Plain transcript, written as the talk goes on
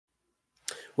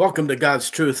Welcome to God's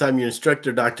Truth. I'm your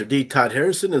instructor, Dr. D. Todd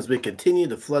Harrison, as we continue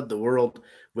to flood the world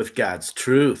with God's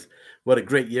truth. What a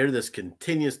great year this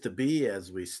continues to be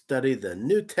as we study the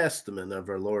New Testament of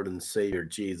our Lord and Savior,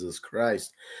 Jesus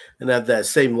Christ. And of that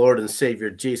same Lord and Savior,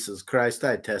 Jesus Christ,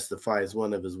 I testify as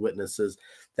one of his witnesses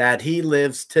that he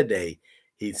lives today.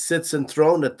 He sits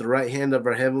enthroned at the right hand of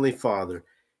our Heavenly Father.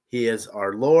 He is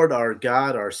our Lord, our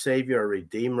God, our Savior, our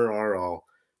Redeemer, our all.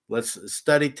 Let's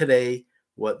study today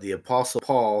what the Apostle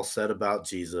Paul said about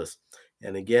Jesus.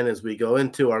 And again, as we go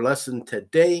into our lesson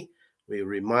today, we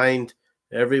remind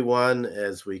everyone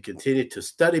as we continue to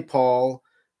study Paul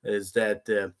is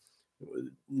that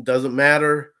doesn't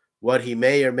matter what he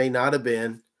may or may not have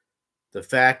been. The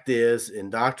fact is, in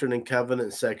Doctrine and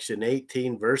Covenants, section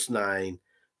 18, verse 9,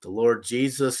 the Lord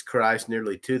Jesus Christ,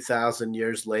 nearly 2,000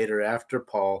 years later after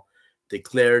Paul,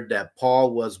 declared that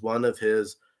Paul was one of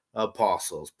his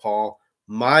apostles. Paul,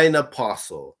 mine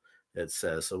apostle, it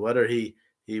says. So whether he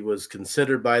was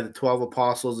considered by the 12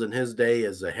 apostles in his day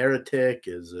as a heretic,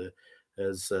 as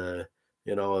a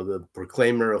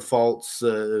proclaimer of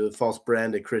false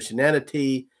brand of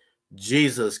Christianity,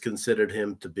 Jesus considered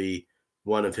him to be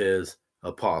one of his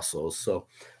apostles. So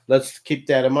let's keep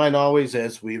that in mind always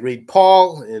as we read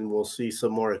Paul, and we'll see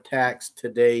some more attacks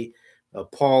today.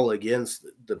 Paul against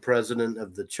the president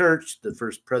of the church, the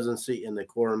first presidency in the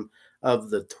quorum of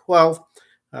the 12.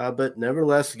 But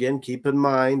nevertheless, again, keep in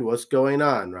mind what's going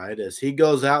on, right? As he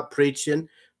goes out preaching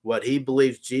what he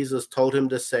believes Jesus told him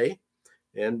to say.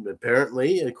 And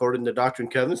apparently, according to Doctrine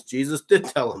and Covenants, Jesus did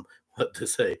tell him what to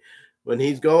say. When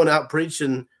he's going out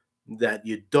preaching that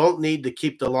you don't need to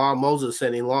keep the law of Moses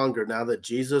any longer now that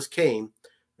Jesus came,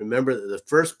 remember that the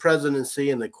first presidency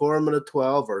and the quorum of the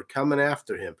 12 are coming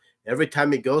after him. Every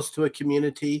time he goes to a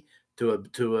community, to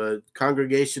a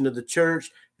congregation of the church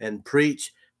and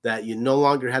preach that you no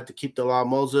longer have to keep the law of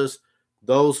Moses,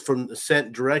 those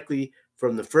sent directly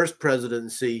from the first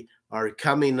presidency are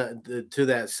coming to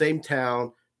that same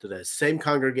town, to that same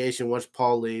congregation once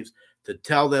Paul leaves, to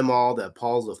tell them all that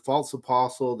Paul's a false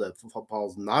apostle, that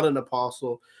Paul's not an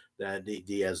apostle, that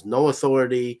he has no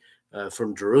authority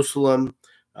from Jerusalem,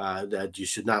 that you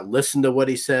should not listen to what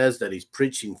he says, that he's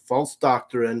preaching false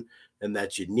doctrine, and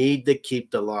that you need to keep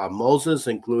the law of Moses,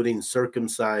 including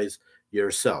circumcise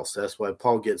yourselves. That's why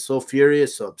Paul gets so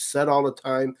furious, so upset all the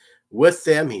time with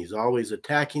them. He's always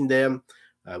attacking them.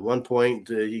 At one point,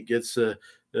 he gets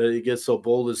so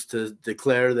bold as to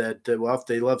declare that, well, if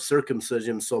they love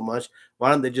circumcision so much, why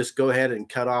don't they just go ahead and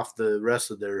cut off the rest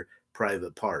of their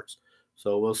private parts?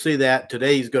 So we'll see that.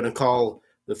 Today he's going to call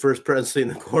the first presidency in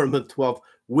the quorum of 12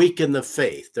 weak in the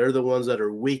faith. They're the ones that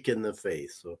are weak in the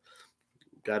faith. So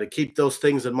got to keep those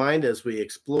things in mind as we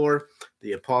explore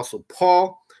the Apostle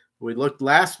Paul. We looked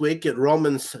last week at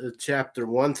Romans chapter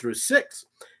 1 through 6,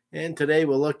 and today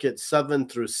we'll look at 7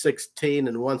 through 16.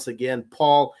 And once again,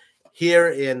 Paul here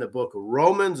in the book of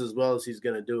Romans, as well as he's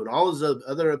going to do in all his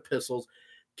other epistles,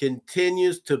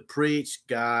 continues to preach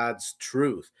God's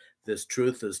truth. This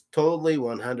truth is totally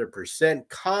 100%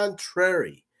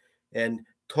 contrary and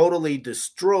totally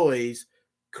destroys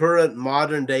current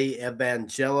modern-day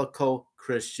evangelical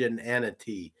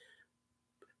Christianity.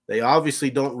 They obviously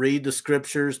don't read the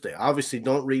scriptures. They obviously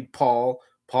don't read Paul.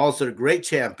 Paul's their great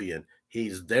champion.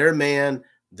 He's their man,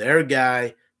 their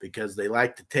guy, because they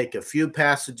like to take a few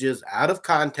passages out of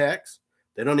context.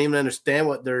 They don't even understand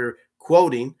what they're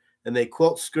quoting, and they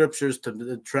quote scriptures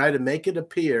to try to make it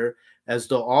appear as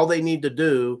though all they need to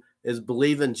do is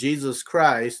believe in Jesus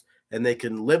Christ, and they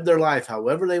can live their life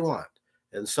however they want,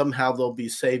 and somehow they'll be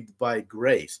saved by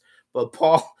grace. But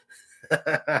Paul,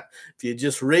 if you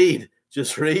just read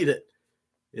it,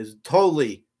 is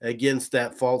totally against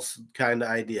that false kind of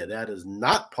idea. That is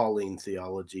not Pauline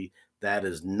theology. That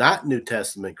is not New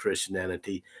Testament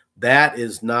Christianity. That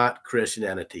is not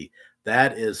Christianity.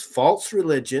 That is false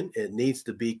religion. It needs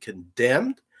to be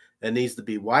condemned. It needs to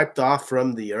be wiped off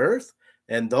from the earth.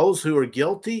 And those who are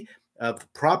guilty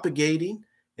of propagating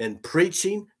and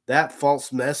preaching that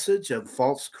false message of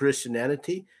false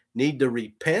Christianity need to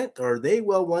repent, or they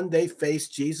will one day face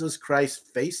Jesus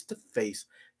Christ face to face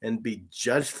and be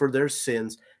judged for their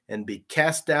sins and be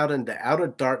cast out into outer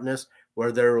darkness,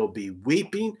 where there will be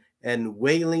weeping and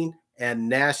wailing and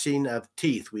gnashing of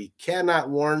teeth. We cannot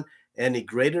warn any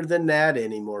greater than that,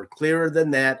 any more clearer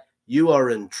than that. You are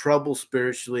in trouble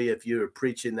spiritually if you are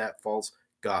preaching that false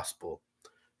gospel.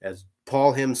 As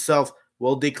Paul himself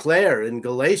will declare in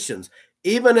Galatians,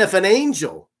 even if an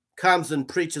angel comes and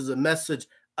preaches a message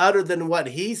other than what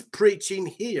he's preaching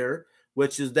here,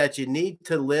 which is that you need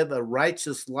to live a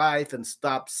righteous life and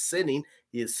stop sinning,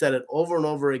 He has said it over and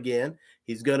over again.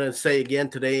 He's going to say again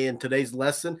today in today's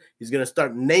lesson, he's going to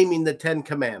start naming the 10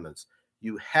 commandments.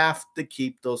 You have to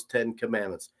keep those 10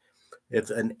 commandments. If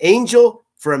an angel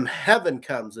from heaven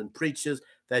comes and preaches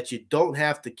that you don't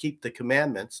have to keep the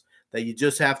commandments, that you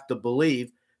just have to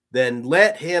believe, then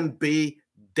let him be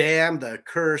damned,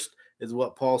 accursed, is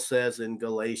what Paul says in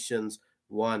Galatians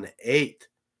 1:8.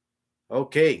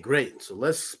 Okay, great. So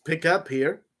let's pick up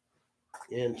here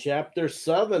in chapter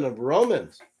 7 of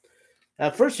Romans.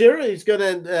 First here, he's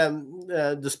going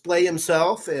to display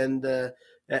himself and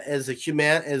as a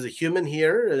human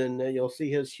here, and you'll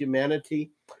see his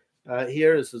humanity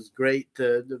here. This is great.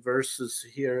 The verses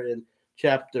here in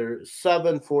chapter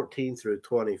 7, 14 through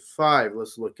 25.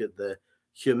 Let's look at the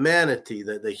humanity,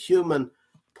 the human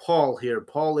Paul here.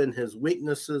 Paul in his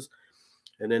weaknesses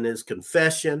and in his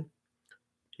confession.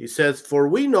 He says, "For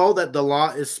we know that the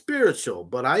law is spiritual,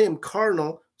 but I am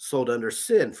carnal, sold under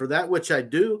sin. For that which I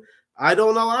do, I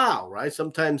don't allow," right?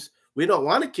 Sometimes we don't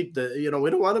want to keep we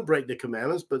don't want to break the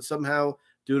commandments, but somehow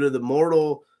due to the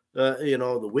mortal,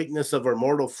 the weakness of our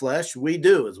mortal flesh, we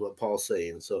do, is what Paul's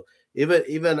saying. So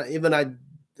even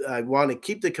I want to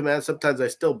keep the commandments, sometimes I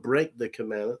still break the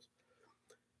commandments.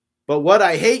 But what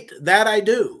I hate, that I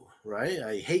do, right?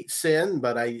 I hate sin,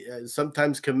 but I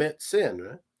sometimes commit sin,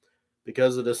 right?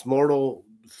 Because of this mortal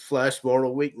flesh,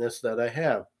 mortal weakness that I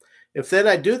have. If then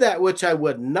I do that which I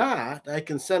would not, I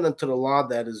consent unto the law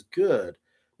that is good.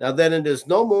 Now then it is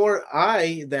no more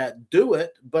I that do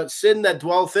it, but sin that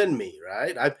dwelleth in me,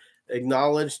 right? I've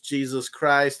acknowledged Jesus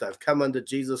Christ. I've come unto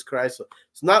Jesus Christ. So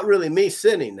it's not really me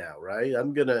sinning now, right?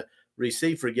 I'm going to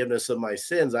receive forgiveness of my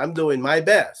sins. I'm doing my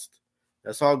best.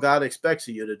 That's all God expects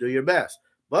of you, to do your best.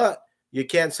 But you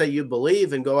can't say you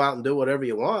believe and go out and do whatever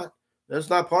you want. That's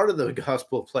not part of the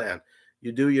gospel plan.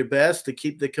 You do your best to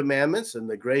keep the commandments, and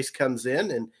the grace comes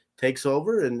in and takes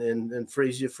over and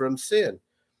frees you from sin.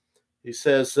 He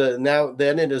says, now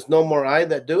then it is no more I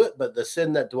that do it, but the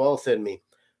sin that dwelleth in me.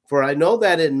 For I know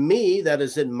that in me, that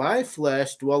is in my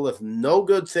flesh, dwelleth no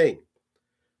good thing.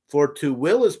 For to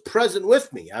will is present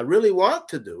with me. I really want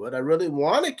to do it. I really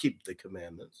want to keep the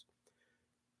commandments.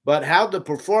 But how to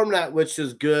perform that which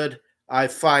is good, I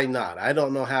find not. I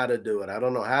don't know how to do it. I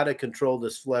don't know how to control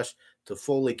this flesh to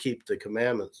fully keep the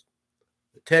commandments,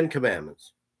 the 10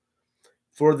 commandments.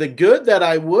 For the good that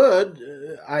I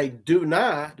would, I do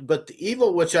not, but the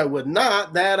evil which I would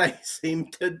not, that I seem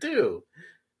to do.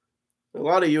 A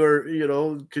lot of you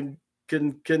are,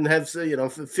 can have,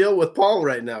 feel with Paul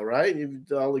right now, right?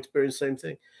 You've all experienced the same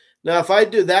thing. Now, if I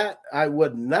do that, I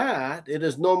would not. It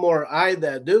is no more I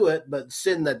that do it, but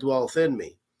sin that dwelleth in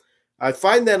me. I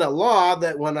find then a law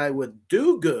that when I would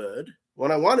do good,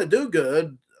 when I want to do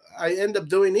good, I end up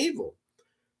doing evil.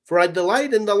 For I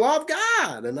delight in the law of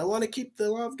God, and I want to keep the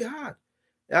law of God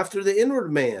after the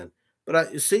inward man. But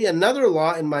I see another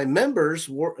law in my members,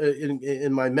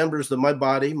 in my members of my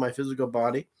body, my physical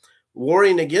body,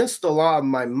 warring against the law of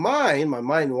my mind. My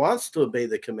mind wants to obey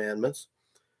the commandments,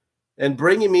 and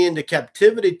bringing me into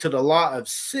captivity to the law of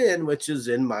sin, which is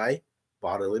in my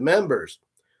bodily members.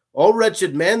 O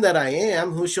wretched man that I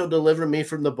am, who shall deliver me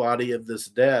from the body of this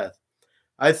death?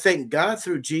 I thank God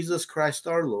through Jesus Christ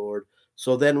our Lord.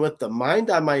 So then with the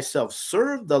mind I myself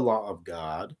serve the law of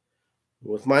God,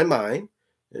 with my mind.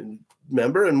 And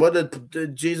remember, and what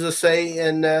did Jesus say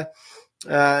in the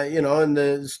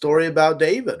story about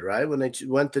David, right? When they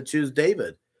went to choose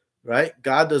David, right?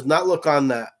 God does not look on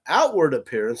the outward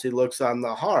appearance. He looks on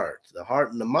the heart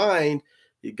and the mind.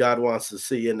 God wants to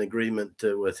see in agreement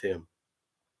with him.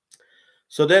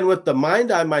 So then with the mind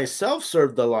I myself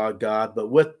serve the law of God, but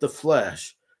with the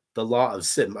flesh, the law of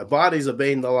sin. My body's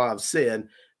obeying the law of sin,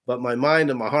 but my mind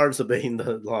and my heart's obeying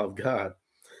the law of God.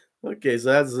 Okay,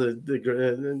 so that's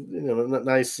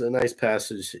a nice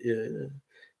passage,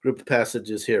 group of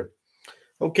passages here.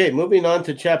 Okay, moving on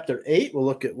to chapter 8, we'll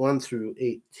look at 1 through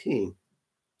 18.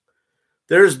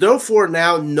 There is therefore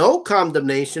now no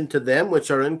condemnation to them which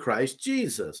are in Christ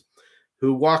Jesus,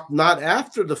 who walk not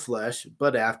after the flesh,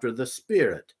 but after the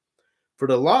Spirit. For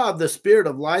the law of the Spirit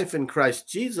of life in Christ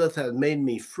Jesus has made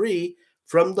me free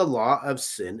from the law of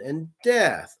sin and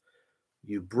death.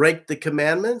 You break the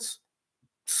commandments,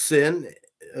 sin,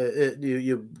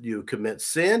 you commit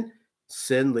sin,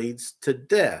 sin leads to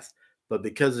death. But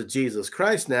because of Jesus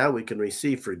Christ now, we can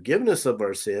receive forgiveness of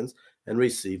our sins and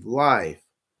receive life.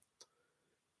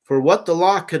 For what the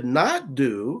law could not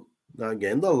do, now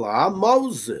again, the law of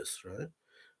Moses, right?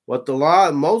 What the law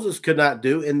of Moses could not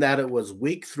do, in that it was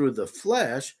weak through the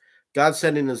flesh, God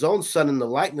sending his own Son in the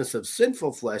likeness of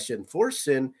sinful flesh, and for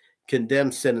sin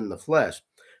condemned sin in the flesh,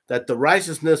 that the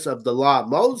righteousness of the law of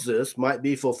Moses might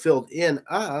be fulfilled in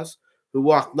us, who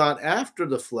walk not after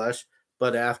the flesh,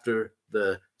 but after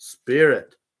the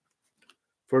Spirit.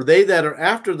 For they that are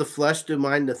after the flesh do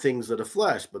mind the things of the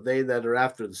flesh, but they that are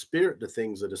after the Spirit, the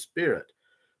things of the Spirit.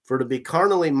 For to be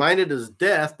carnally minded is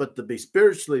death, but to be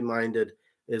spiritually minded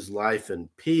is life and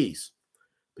peace.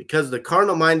 Because the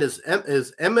carnal mind is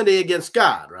enmity against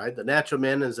God, right? The natural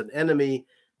man is an enemy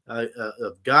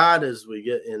of God, as we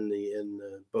get in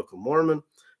the Book of Mormon.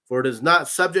 For it is not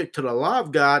subject to the law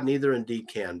of God, neither indeed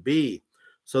can be.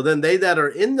 So then they that are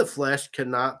in the flesh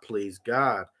cannot please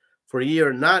God. For ye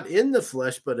are not in the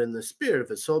flesh, but in the Spirit,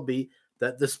 if it so be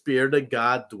that the Spirit of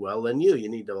God dwell in you. You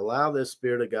need to allow the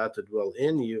Spirit of God to dwell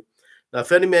in you. Now,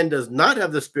 if any man does not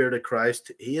have the Spirit of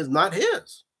Christ, he is not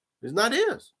his. He's not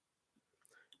his.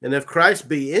 And if Christ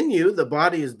be in you, the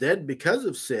body is dead because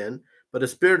of sin, but the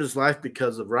Spirit is life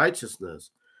because of righteousness.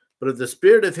 But if the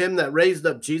Spirit of him that raised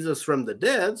up Jesus from the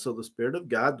dead, so the Spirit of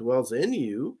God dwells in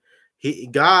you,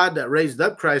 God that raised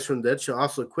up Christ from the dead shall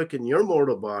also quicken your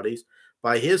mortal bodies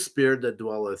by his Spirit that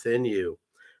dwelleth in you.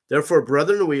 Therefore,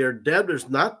 brethren, we are debtors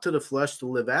not to the flesh to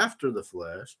live after the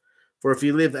flesh. For if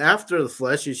you live after the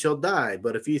flesh, you shall die.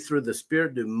 But if you through the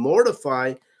Spirit do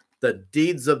mortify the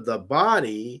deeds of the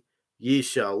body, ye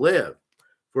shall live.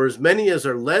 For as many as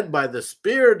are led by the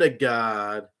Spirit of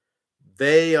God,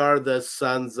 they are the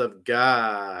sons of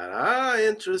God.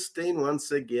 Interesting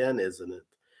once again, isn't it?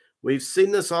 We've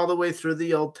seen this all the way through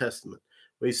the Old Testament.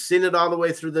 We've seen it all the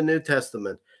way through the New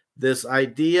Testament. This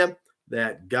idea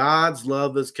that God's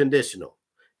love is conditional.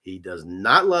 He does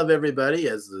not love everybody,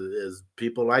 as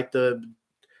people like to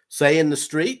say in the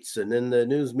streets and in the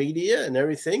news media and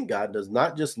everything. God does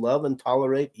not just love and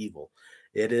tolerate evil.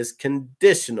 It is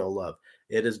conditional love.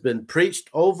 It has been preached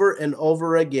over and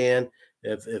over again.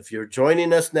 If you're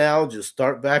joining us now, just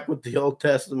start back with the Old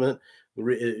Testament.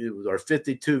 Our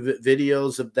 52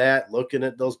 videos of that, looking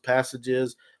at those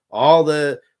passages. All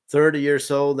the 30 or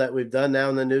so that we've done now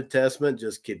in the New Testament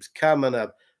just keeps coming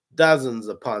up dozens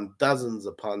upon dozens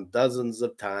upon dozens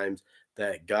of times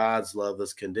that God's love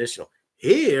is conditional.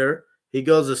 Here, he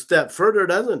goes a step further,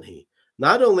 doesn't he?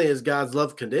 Not only is God's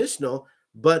love conditional,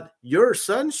 but your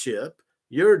sonship,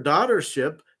 your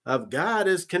daughtership of God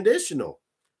is conditional.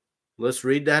 Let's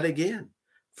read that again.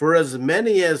 For as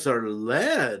many as are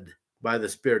led by the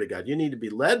Spirit of God, you need to be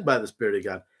led by the Spirit of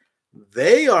God,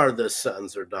 they are the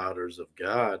sons or daughters of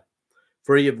God.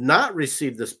 For you have not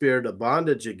received the spirit of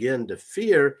bondage again to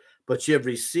fear, but you have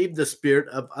received the spirit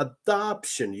of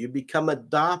adoption. You become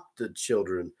adopted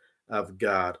children of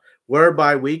God,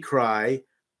 whereby we cry,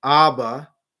 Abba,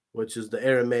 which is the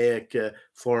Aramaic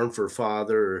form for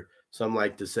father, or some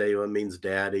like to say, well, it means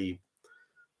daddy.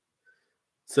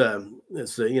 It's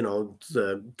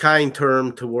a kind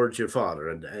term towards your father,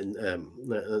 and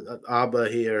Abba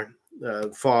here,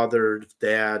 father,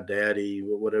 dad, daddy,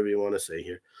 whatever you want to say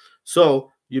here.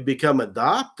 So you become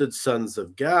adopted sons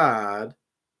of God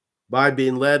by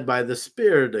being led by the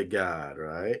Spirit of God,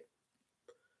 right?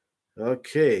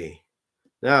 Okay.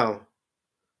 Now,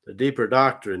 the deeper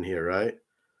doctrine here, right?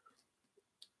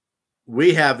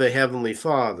 We have a heavenly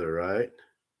Father, right?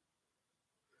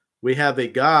 We have a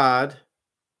God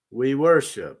we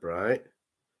worship, right?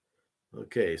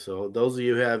 Okay, so those of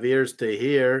you who have ears to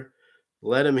hear,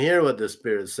 let them hear what the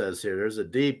Spirit says here. There's a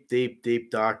deep, deep, deep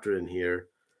doctrine here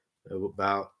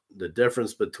about the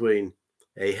difference between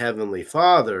a heavenly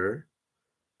Father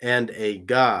and a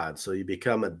God. So you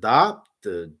become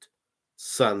adopted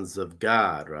sons of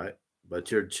God, right?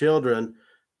 But your children,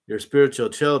 your spiritual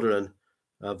children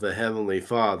of the heavenly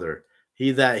Father.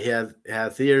 He that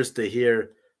hath ears to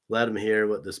hear, let him hear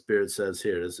what the Spirit says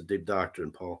here. This is a deep doctrine,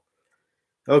 Paul.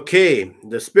 Okay,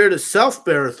 the Spirit itself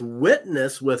beareth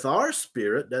witness with our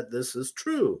spirit that this is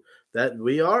true, that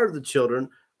we are the children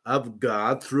of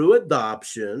God through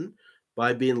adoption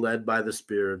by being led by the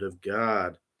Spirit of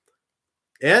God.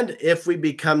 And if we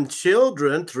become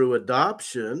children through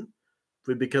adoption, if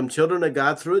we become children of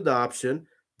God through adoption,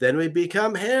 then we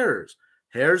become heirs,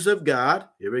 heirs of God.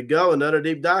 Here we go, another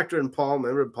deep doctrine, Paul.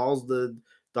 Remember, Paul's the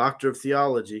doctor of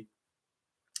theology.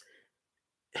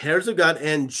 Heirs of God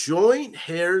and joint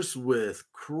heirs with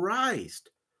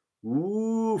Christ.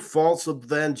 Ooh, false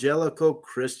evangelical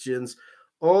Christians.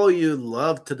 Oh, you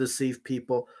love to deceive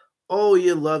people. Oh,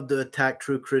 you love to attack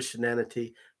true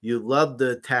Christianity. You love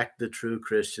to attack the true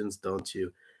Christians, don't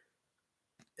you?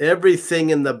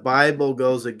 Everything in the Bible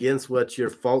goes against what you're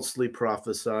falsely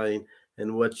prophesying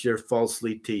and what you're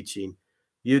falsely teaching.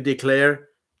 You declare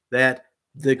that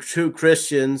the true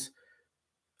Christians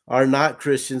are not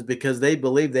Christians because they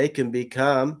believe they can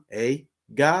become a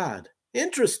God.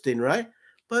 Interesting, right?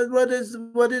 But what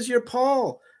is your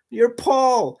Paul? Your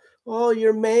Paul. Oh,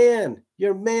 your man,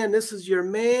 this is your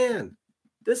man.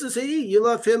 This is he. You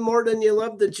love him more than you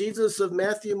love the Jesus of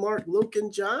Matthew, Mark, Luke,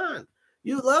 and John.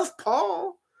 You love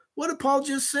Paul. What did Paul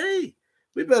just say?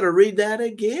 We better read that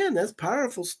again. That's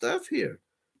powerful stuff here.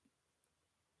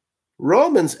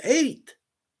 Romans 8,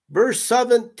 verse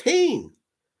 17.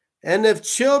 And if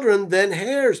children, then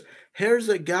heirs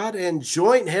of God and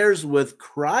joint heirs with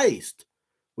Christ.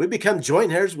 We become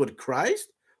joint heirs with Christ?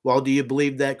 Well, do you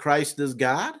believe that Christ is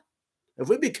God? If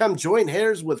we become joint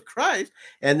heirs with Christ,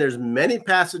 and there's many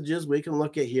passages we can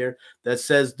look at here that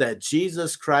says that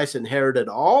Jesus Christ inherited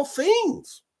all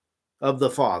things of the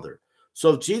Father.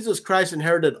 So if Jesus Christ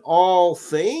inherited all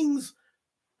things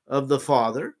of the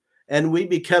Father, and we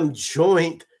become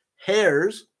joint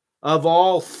heirs of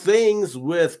all things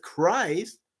with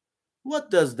Christ,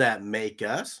 what does that make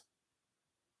us?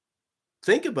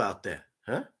 Think about that,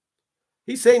 huh?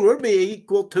 He's saying we're being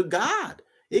equal to God,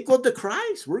 equal to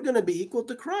Christ. We're going to be equal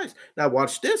to Christ. Now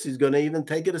watch this. He's going to even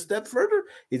take it a step further.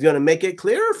 He's going to make it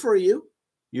clearer for you,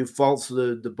 you false,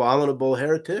 abominable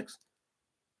heretics.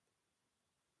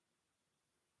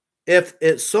 If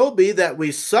it so be that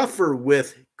we suffer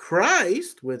with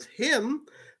Christ, with him,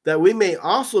 that we may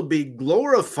also be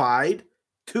glorified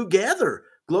together.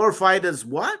 Glorified as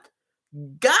what?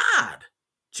 God.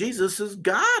 Jesus is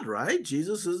God, right?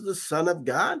 Jesus is the Son of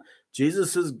God.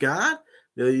 Jesus is God.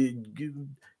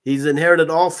 He's inherited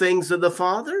all things of the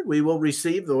Father. We will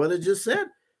receive what it just said.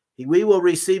 We will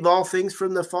receive all things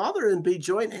from the Father and be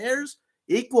joint heirs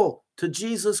equal to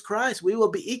Jesus Christ. We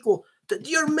will be equal to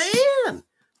your man,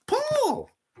 Paul.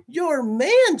 Your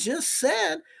man just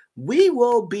said we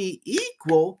will be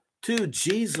equal to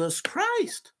Jesus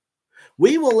Christ.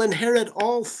 We will inherit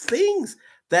all things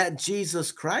that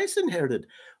Jesus Christ inherited.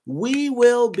 We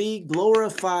will be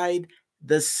glorified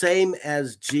the same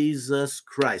as Jesus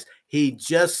Christ. He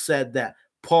just said that.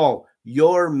 Paul,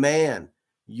 your man,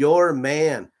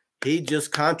 he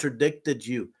just contradicted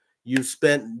you. You've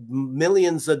spent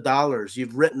millions of dollars.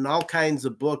 You've written all kinds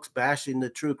of books bashing the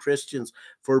true Christians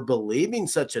for believing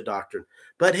such a doctrine.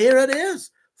 But here it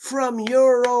is from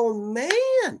your own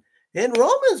man. In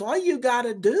Romans, all you got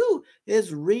to do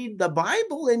is read the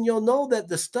Bible, and you'll know that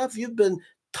the stuff you've been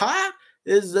taught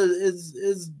is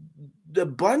a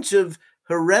bunch of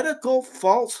heretical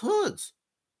falsehoods.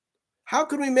 How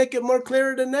can we make it more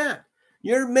clear than that?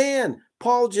 Your man,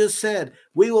 Paul just said,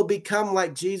 we will become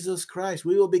like Jesus Christ.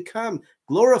 We will become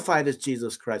glorified as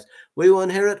Jesus Christ. We will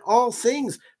inherit all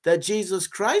things that Jesus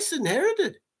Christ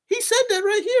inherited. He said that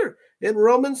right here in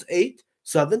Romans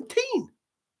 8:17.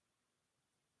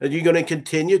 Are you going to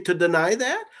continue to deny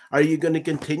that? Are you going to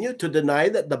continue to deny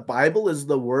that the Bible is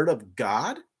the Word of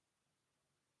God?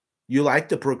 You like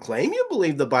to proclaim you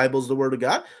believe the Bible is the Word of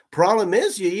God. Problem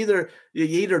is you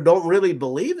either don't really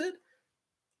believe it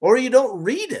or you don't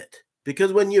read it.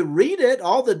 Because when you read it,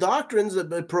 all the doctrines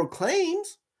that it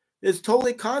proclaims is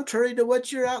totally contrary to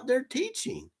what you're out there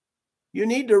teaching. You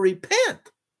need to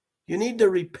repent. You need to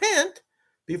repent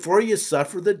before you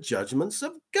suffer the judgments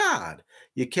of God.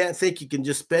 You can't think you can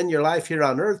just spend your life here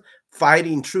on earth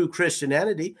fighting true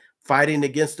Christianity, fighting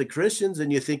against the Christians,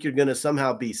 and you think you're going to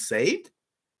somehow be saved.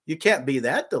 You can't be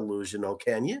that delusional,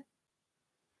 can you?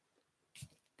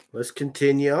 Let's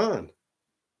continue on.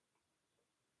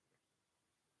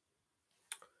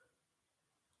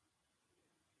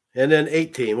 And then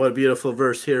 18, what a beautiful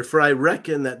verse here. For I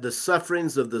reckon that the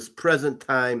sufferings of this present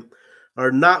time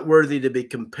are not worthy to be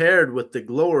compared with the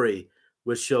glory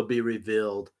which shall be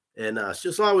revealed in us.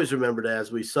 Just always remember that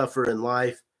as we suffer in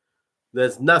life,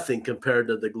 there's nothing compared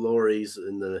to the glories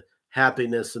and the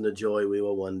happiness and the joy we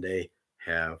will one day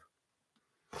have.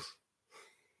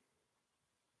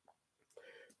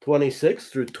 26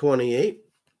 through 28.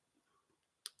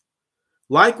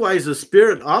 Likewise, the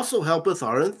Spirit also helpeth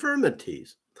our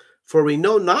infirmities, for we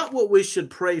know not what we should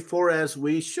pray for as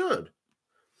we should.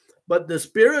 But the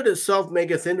Spirit itself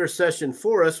maketh intercession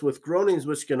for us with groanings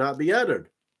which cannot be uttered.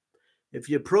 If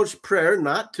you approach prayer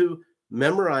not to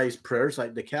memorize prayers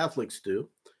like the Catholics do,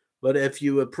 but if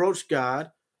you approach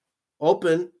God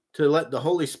open to let the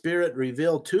Holy Spirit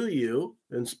reveal to you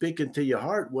and speak into your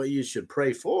heart what you should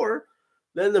pray for,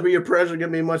 then your prayers are going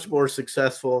to be much more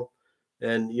successful,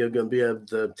 and you're going to be able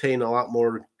to obtain a lot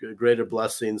more greater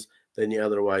blessings than you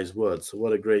otherwise would. So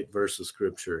what a great verse of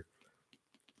Scripture.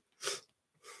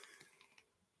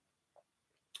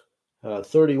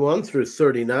 31 through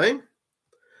 39.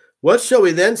 What shall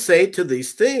we then say to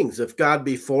these things? If God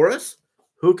be for us,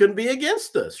 who can be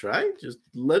against us, right? Just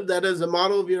live that as a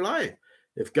motto of your life.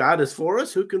 If God is for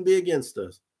us, who can be against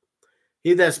us?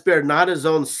 He that spared not his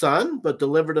own son, but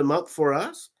delivered him up for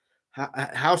us,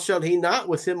 How shall he not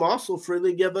with him also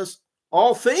freely give us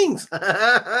all things?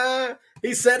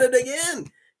 He said it again.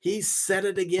 He said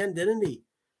it again, didn't he?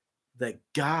 That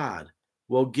God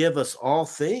will give us all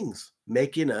things,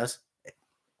 making us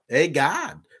a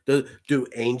God. Do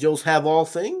angels have all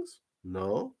things?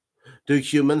 No. Do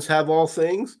humans have all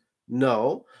things?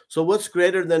 No. So what's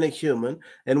greater than a human,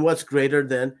 and what's greater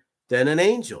than an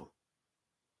angel?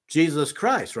 Jesus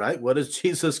Christ, right? What is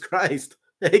Jesus Christ?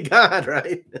 A God,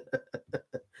 right?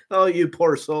 Oh, you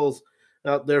poor souls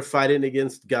out there fighting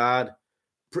against God.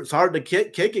 It's hard to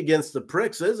kick against the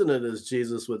pricks, isn't it? As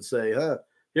Jesus would say, huh?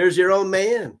 Here's your own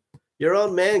man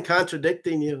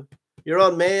contradicting you. Your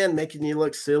own man making you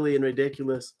look silly and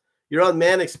ridiculous. Your own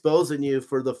man exposing you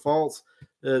for the false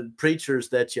preachers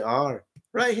that you are.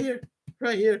 Right here,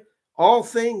 right here. All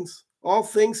things,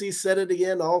 he said it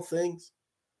again, all things.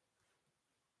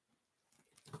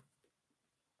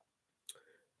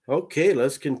 Okay,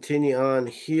 let's continue on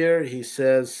here. He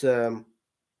says,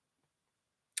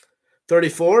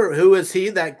 34, who is he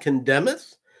that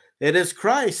condemneth? It is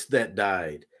Christ that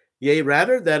died. Yea,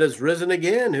 rather, that is risen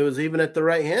again, who is even at the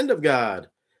right hand of God,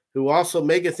 who also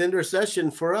maketh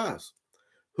intercession for us.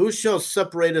 Who shall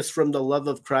separate us from the love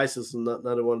of Christ? This is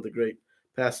another one of the great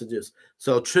passages.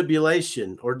 So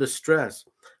tribulation or distress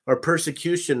or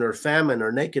persecution or famine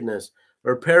or nakedness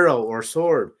or peril or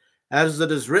sword, as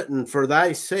it is written, for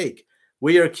thy sake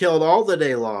we are killed all the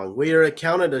day long. We are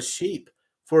accounted as sheep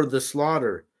for the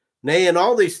slaughter. Nay, in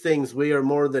all these things we are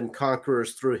more than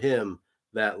conquerors through him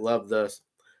that loved us.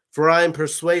 For I am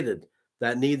persuaded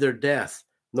that neither death,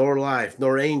 nor life,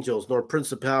 nor angels, nor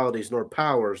principalities, nor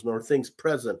powers, nor things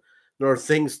present, nor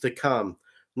things to come,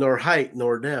 nor height,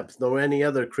 nor depth, nor any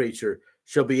other creature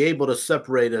shall be able to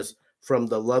separate us from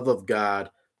the love of God,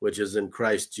 which is in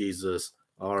Christ Jesus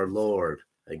our Lord.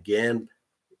 Again,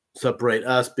 separate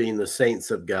us being the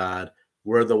saints of God.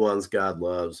 We're the ones God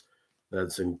loves.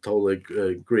 That's in total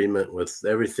agreement with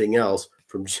everything else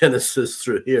from Genesis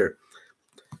through here.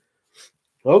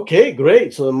 Okay,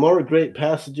 great. So more great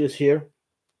passages here.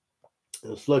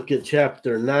 Let's look at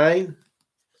chapter 9,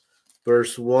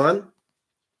 verse 1.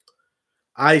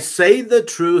 I say the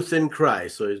truth in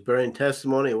Christ. So he's bearing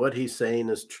testimony. What he's saying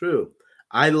is true.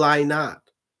 I lie not.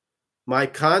 My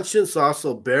conscience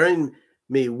also bearing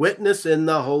me witness in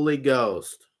the Holy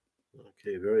Ghost.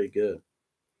 Okay, very good.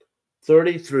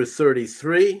 30 through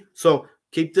 33. So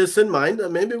keep this in mind.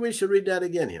 Maybe we should read that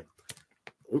again here.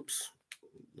 Oops.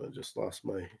 I just lost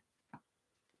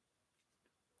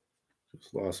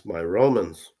my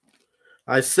Romans.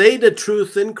 I say the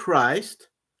truth in Christ,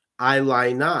 I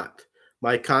lie not.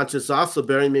 My conscience also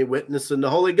bearing me witness in the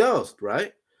Holy Ghost,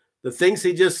 right? The things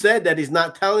he just said that he's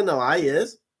not telling a lie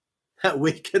is that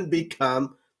we can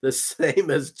become the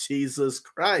same as Jesus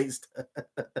Christ.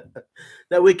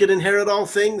 That we can inherit all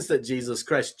things that Jesus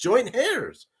Christ, joint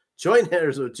heirs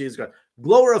with Jesus Christ,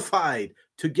 glorified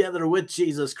together with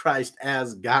Jesus Christ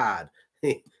as God.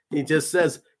 He just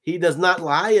says he does not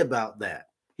lie about that.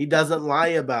 He doesn't lie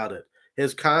about it.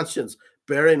 His conscience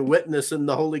bearing witness in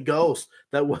the Holy Ghost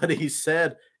that what he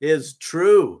said is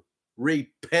true.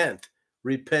 Repent.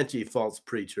 Repent, ye false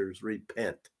preachers.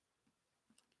 Repent.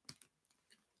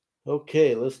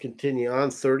 Okay, let's continue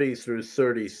on 30 through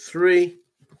 33.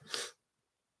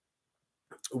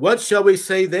 What shall we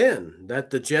say then? That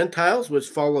the Gentiles which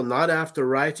follow not after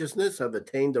righteousness have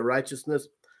attained the righteousness,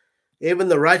 even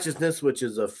the righteousness which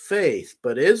is of faith.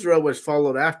 But Israel which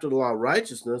followed after the law of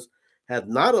righteousness hath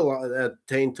not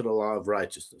attained to the law of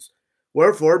righteousness.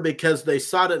 Wherefore, because they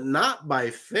sought it not by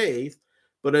faith,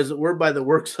 but as it were by the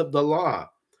works of the law.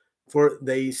 For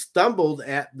they stumbled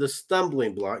at the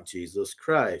stumbling block, Jesus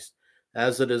Christ.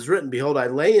 As it is written, behold, I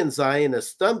lay in Zion a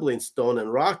stumbling stone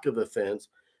and rock of offense,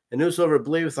 and whosoever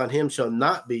believeth on him shall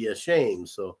not be ashamed.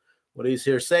 So what he's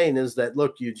here saying is that,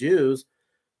 look, you Jews,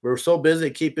 we're so busy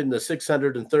keeping the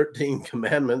 613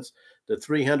 commandments, the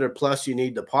 300 plus you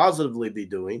need to positively be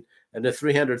doing, and the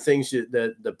 300 things,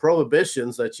 the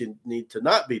prohibitions that you need to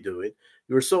not be doing.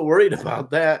 You were so worried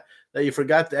about that you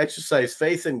forgot to exercise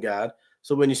faith in God.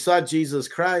 So when you saw Jesus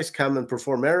Christ come and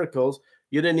perform miracles,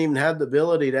 you didn't even have the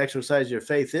ability to exercise your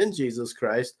faith in Jesus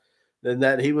Christ, and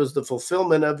that he was the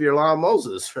fulfillment of your law of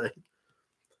Moses, right?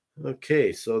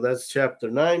 Okay, so that's chapter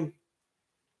 9.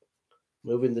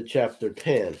 Moving to chapter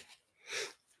 10.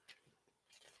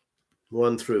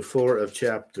 1 through 4 of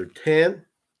chapter 10.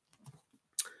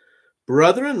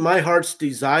 Brethren, my heart's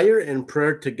desire and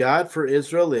prayer to God for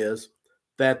Israel is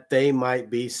that they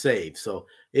might be saved. So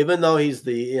even though he's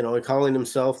calling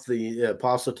himself the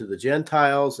apostle to the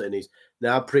Gentiles, and he's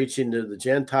now preaching to the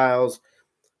Gentiles,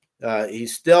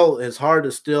 His heart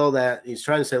is still that he's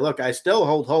trying to say, look, I still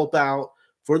hold hope out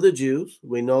for the Jews.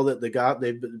 We know that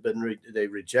they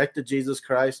rejected Jesus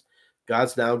Christ.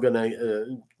 God's now going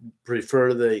to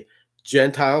prefer the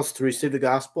Gentiles to receive the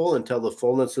gospel until the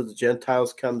fullness of the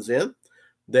Gentiles comes in.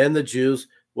 Then the Jews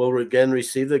will again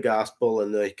receive the gospel,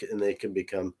 and they can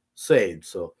become saved.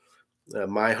 So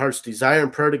my heart's desire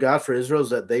and prayer to God for Israel is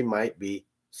that they might be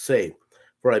saved.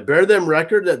 For I bear them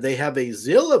record that they have a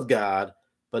zeal of God,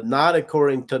 but not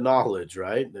according to knowledge,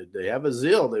 right? They have a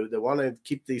zeal. They want to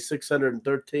keep these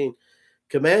 613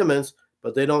 commandments,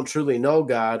 but they don't truly know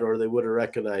God, or they would have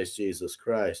recognized Jesus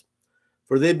Christ.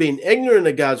 For they being ignorant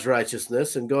of God's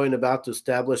righteousness and going about to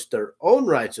establish their own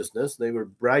righteousness, they were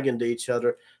bragging to each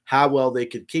other how well they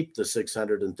could keep the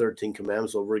 613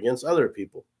 commandments over against other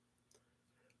people.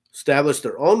 Established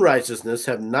their own righteousness,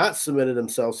 have not submitted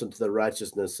themselves into the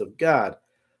righteousness of God.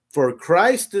 For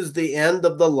Christ is the end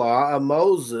of the law of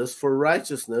Moses for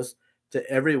righteousness to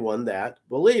everyone that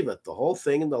believeth. The whole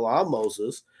thing in the law of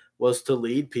Moses was to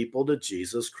lead people to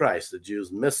Jesus Christ. The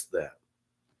Jews missed that.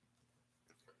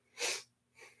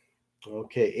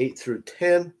 Okay, 8 through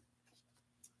 10.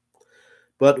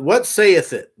 But what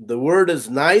saith it? The word is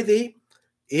nigh thee,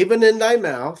 even in thy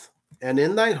mouth and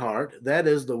in thine heart. That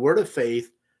is the word of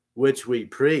faith which we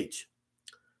preach.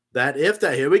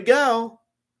 Here we go.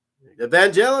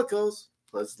 Evangelicals,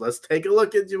 let's take a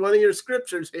look at one of your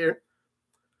scriptures here.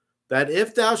 That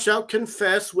if thou shalt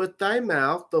confess with thy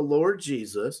mouth the Lord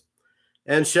Jesus,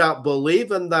 and shalt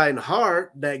believe in thine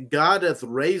heart that God hath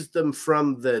raised him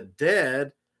from the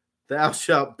dead, thou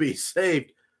shalt be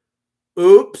saved.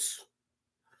 Oops.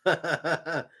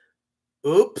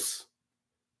 Oops.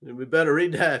 We better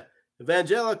read that.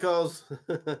 Evangelicals,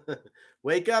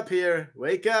 wake up here.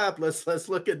 Wake up. Let's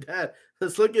look at that.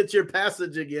 Let's look at your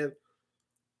passage again.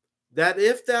 That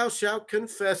if thou shalt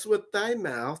confess with thy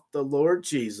mouth the Lord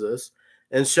Jesus,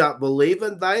 and shalt believe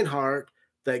in thine heart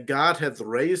that God hath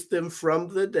raised him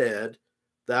from the dead,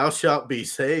 thou shalt be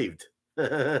saved.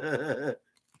 Oops.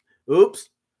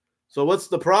 So what's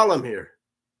the problem here?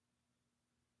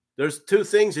 There's two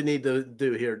things you need to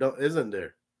do here, isn't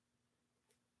there?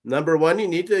 Number one, you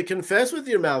need to confess with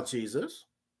your mouth Jesus,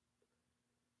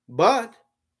 but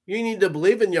you need to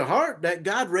believe in your heart that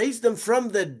God raised them from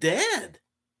the dead.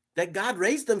 That God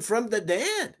raised them from the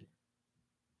dead.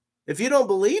 If you don't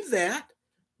believe that,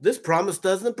 this promise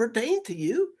doesn't pertain to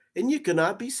you, and you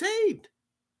cannot be saved.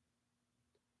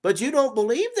 But you don't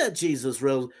believe that Jesus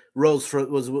was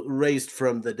raised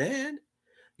from the dead.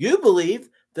 You believe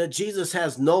that Jesus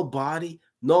has no body,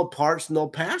 no parts, no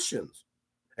passions.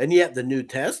 And yet the New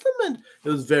Testament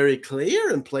is very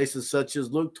clear in places such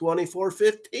as Luke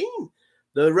 24:15.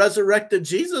 The resurrected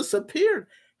Jesus appeared.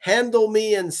 Handle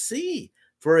me and see,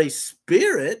 for a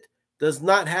spirit does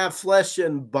not have flesh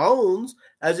and bones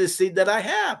as you see that I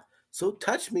have. So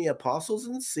touch me, apostles,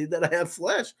 and see that I have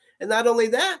flesh. And not only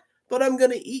that, but I'm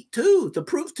going to eat too, to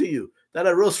prove to you that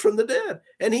I rose from the dead.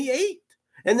 And he ate.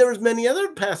 And there was many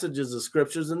other passages of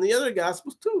scriptures in the other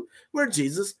gospels too, where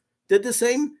Jesus did the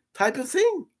same type of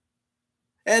thing.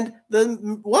 And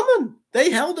the woman, they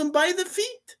held him by the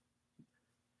feet.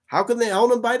 How can they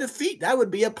hold him by the feet? That would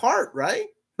be a part, right?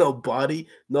 No body,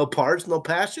 no parts, no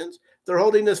passions. They're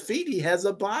holding his feet. He has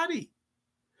a body.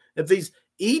 If he's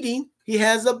eating, he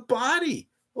has a body.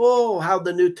 Oh, how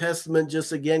the New Testament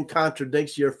just again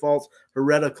contradicts your false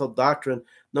heretical doctrine.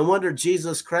 No wonder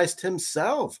Jesus Christ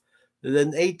himself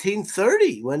in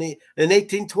 1820,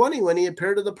 when he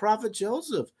appeared to the prophet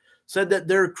Joseph, said that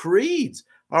their creeds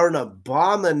are an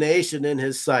abomination in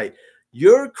his sight.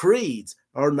 Your creeds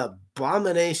are an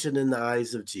abomination in the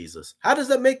eyes of Jesus. How does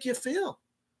that make you feel?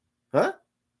 Huh?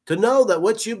 To know that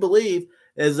what you believe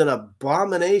is an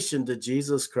abomination to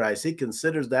Jesus Christ. He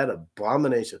considers that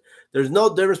abomination. There's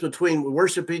no difference between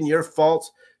worshiping your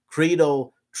false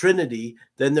credo trinity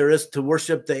than there is to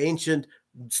worship the ancient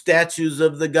statues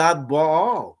of the god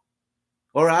Baal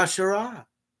or Asherah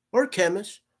or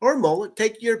Chemosh or Moloch.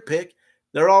 Take your pick.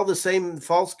 They're all the same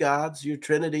false gods. Your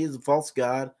trinity is a false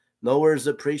god. Nowhere is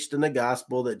it preached in the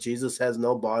gospel that Jesus has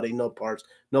no body, no parts,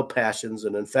 no passions.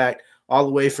 And in fact, all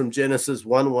the way from Genesis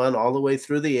 1:1 all the way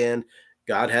through the end,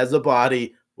 God has a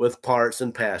body with parts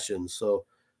and passions. So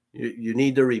you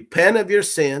need to repent of your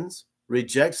sins,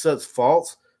 reject such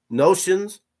false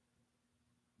notions,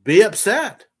 be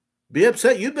upset. Be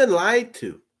upset. You've been lied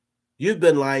to. You've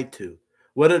been lied to.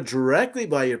 Whether directly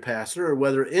by your pastor or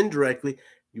whether indirectly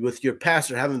with your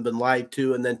pastor having been lied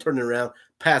to and then turning around,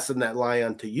 passing that lie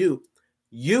on to you,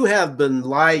 you have been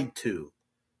lied to.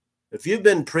 If you've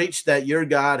been preached that your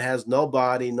God has no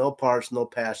body, no parts, no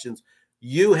passions,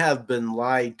 you have been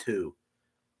lied to.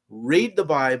 read the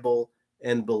Bible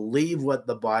and believe what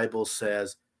the Bible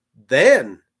says.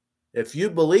 Then, if you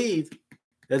believe,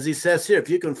 as he says here, if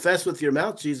you confess with your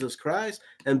mouth Jesus Christ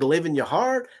and believe in your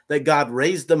heart that God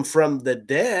raised them from the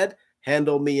dead,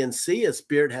 handle me and see, a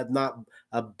spirit hath not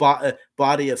a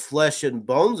body of flesh and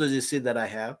bones, as you see that I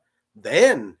have,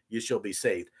 then you shall be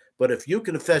saved. But if you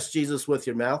confess Jesus with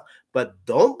your mouth, but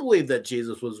don't believe that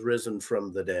Jesus was risen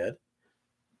from the dead,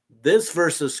 this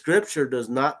verse of scripture does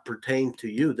not pertain to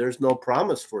you. There's no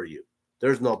promise for you.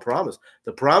 There's no promise.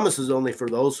 The promise is only for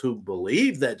those who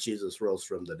believe that Jesus rose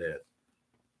from the dead.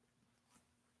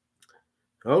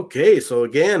 Okay, so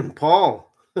again,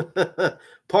 Paul,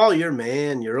 Paul, your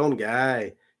man, your own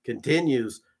guy,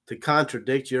 continues to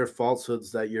contradict your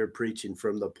falsehoods that you're preaching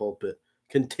from the pulpit,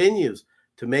 continues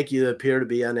to make you appear to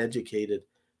be uneducated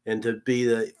and to be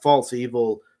the false,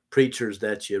 evil preachers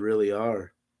that you really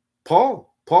are.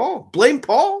 Paul, blame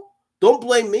Paul. Don't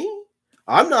blame me.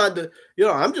 I'm not,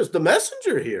 I'm just the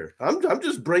messenger here. I'm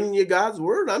just bringing you God's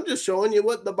word. I'm just showing you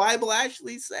what the Bible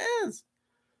actually says.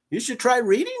 You should try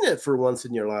reading it for once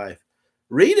in your life.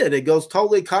 Read it. It goes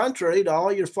totally contrary to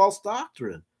all your false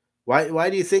doctrine. Why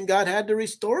do you think God had to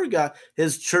restore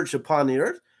his church upon the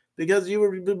earth? Because you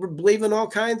were believing all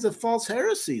kinds of false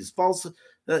heresies, false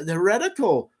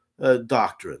heretical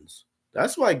doctrines.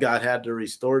 That's why God had to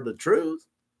restore the truth.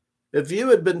 If you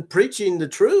had been preaching the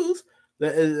truth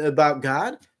about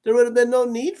God, there would have been no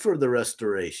need for the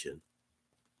restoration.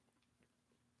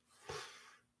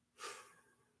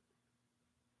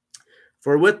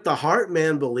 For with the heart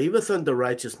man believeth unto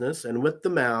righteousness, and with the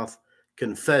mouth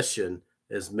confession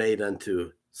is made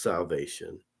unto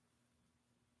salvation.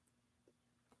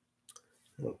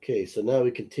 Okay, so now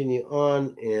we continue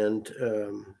on, and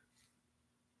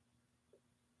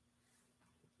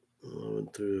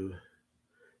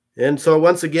and so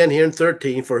once again here in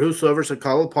 13, for whosoever shall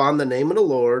call upon the name of the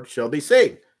Lord shall be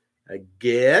saved.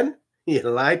 Again, you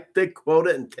like to quote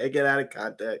it and take it out of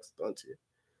context, don't you?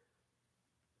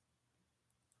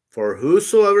 For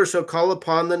whosoever shall call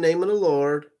upon the name of the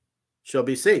Lord shall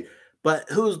be saved. But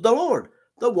who's the Lord?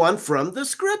 The one from the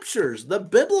scriptures, the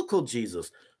biblical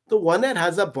Jesus, the one that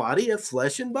has a body of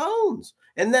flesh and bones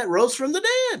and that rose from the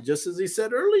dead, just as he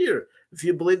said earlier. If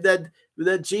you believe that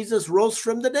Jesus rose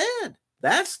from the dead,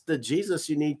 that's the Jesus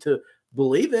you need to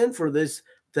believe in for this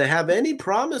to have any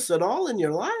promise at all in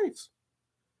your lives.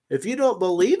 If you don't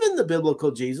believe in the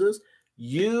biblical Jesus,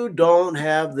 you don't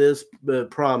have this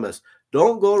promise.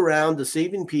 Don't go around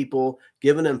deceiving people,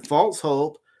 giving them false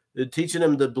hope, teaching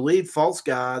them to believe false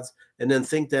gods, and then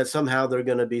think that somehow they're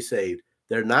going to be saved.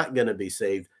 They're not going to be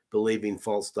saved believing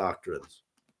false doctrines.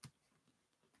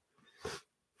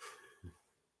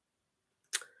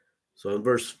 So in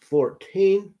verse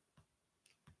 14,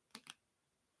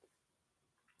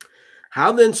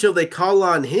 how then shall they call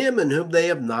on him in whom they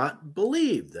have not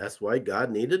believed? That's why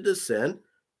God needed to send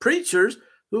preachers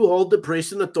who hold the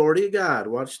priesthood and authority of God.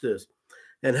 Watch this.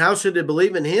 And how should they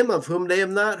believe in him of whom they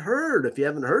have not heard? If you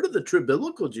haven't heard of the true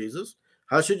biblical Jesus,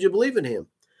 how should you believe in him?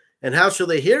 And how shall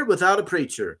they hear without a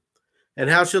preacher? And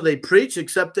how shall they preach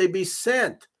except they be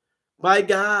sent by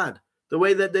God, the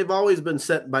way that they've always been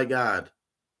sent by God?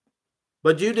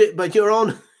 But your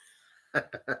own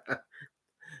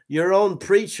your own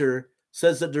preacher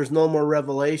says that there's no more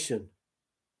revelation.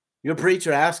 Your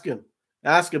preacher, ask him,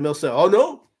 he'll say, oh,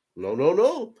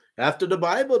 no. After the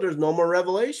Bible, there's no more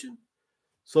revelation.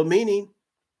 So meaning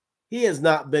he has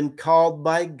not been called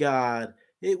by God.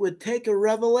 It would take a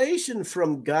revelation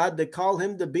from God to call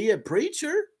him to be a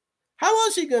preacher. How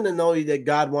else are you going to know that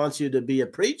God wants you to be a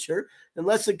preacher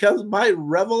unless it comes by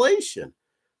revelation?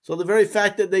 So the very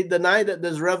fact that they deny that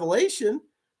there's revelation,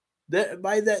 that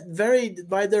by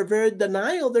their very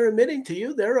denial, they're admitting to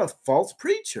you they're a false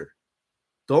preacher.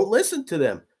 Don't listen to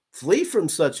them. Flee from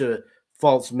such a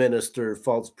false minister,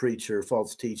 false preacher,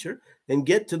 false teacher, and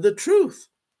get to the truth.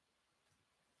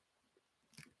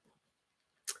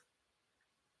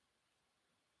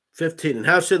 "15, and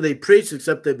how should they preach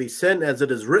except they be sent, as it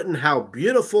is written, how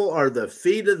beautiful are the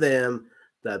feet of them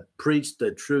that preach the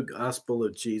true gospel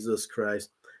of Jesus Christ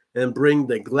and bring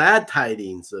the glad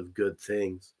tidings of good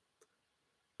things.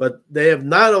 But they have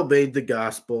not obeyed the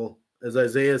gospel, as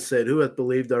Isaiah said, who hath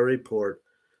believed our report?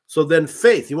 So then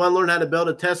faith," you want to learn how to build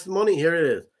a testimony? Here it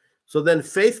is. "So then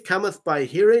faith cometh by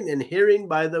hearing, and hearing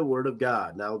by the word of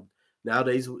God." Now,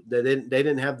 nowadays, they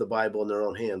didn't have the Bible in their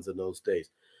own hands in those days.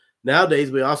 Nowadays,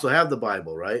 we also have the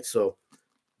Bible, right? So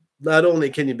not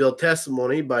only can you build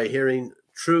testimony by hearing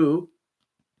true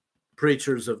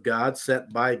preachers of God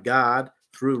sent by God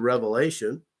through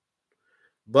revelation,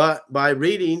 but by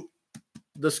reading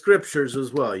the scriptures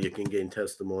as well, you can gain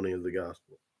testimony of the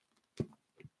gospel.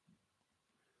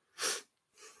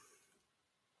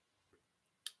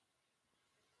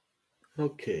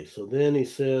 Okay, so then he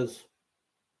says,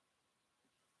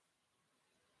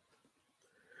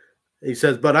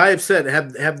 but I have said,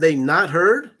 have they not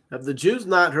heard? Have the Jews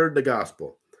not heard the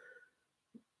gospel?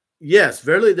 Yes,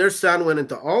 verily their sound went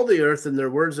into all the earth, and their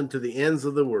words into the ends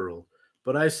of the world.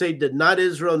 But I say, did not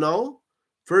Israel know?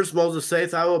 First Moses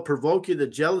saith, I will provoke you to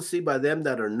jealousy by them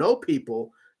that are no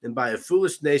people, and by a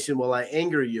foolish nation will I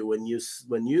anger you. When you,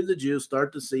 the Jews,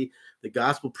 start to see the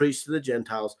gospel preached to the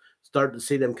Gentiles, start to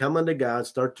see them come unto God,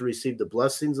 start to receive the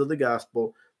blessings of the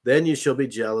gospel, then you shall be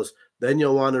jealous. Then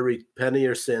you'll want to repent of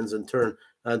your sins and turn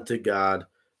unto God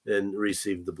and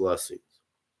receive the blessings.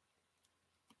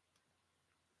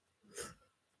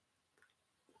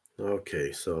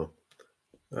 Okay, so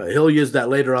he'll use that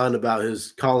later on about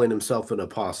his calling himself an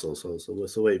apostle. So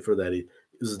let's wait for that. He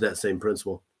uses that same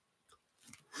principle.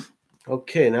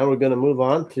 Okay, now we're going to move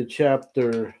on to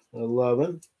chapter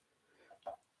 11.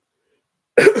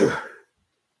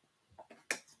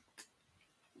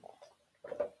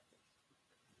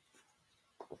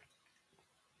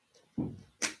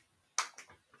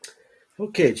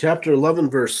 Okay, chapter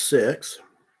 11, verse 6.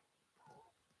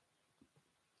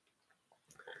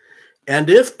 And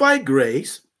if by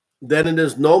grace, then it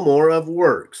is no more of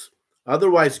works.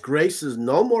 Otherwise, grace is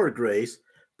no more grace.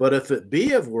 But if it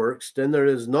be of works, then there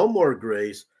is no more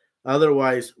grace.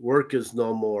 Otherwise, work is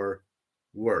no more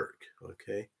work.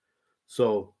 Okay,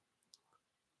 so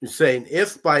you're saying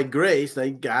if by grace, now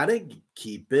you got to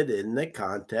keep it in the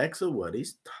context of what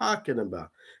he's talking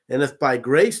about. And if by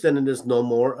grace, then it is no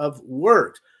more of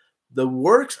works. The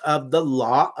works of the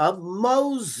law of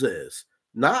Moses,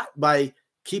 not by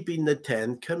keeping the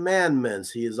 10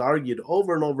 commandments. He has argued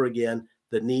over and over again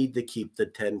the need to keep the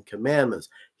 10 commandments.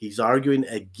 He's arguing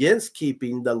against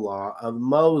keeping the law of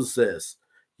Moses.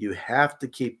 You have to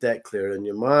keep that clear in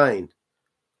your mind.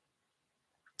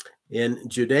 In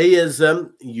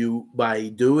Judaism, by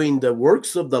doing the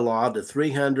works of the law, the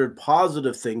 300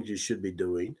 positive things you should be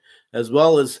doing, as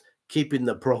well as keeping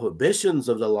the prohibitions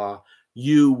of the law,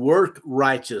 you work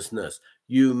righteousness.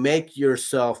 You make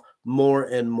yourself more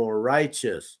and more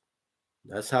righteous.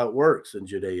 That's how it works in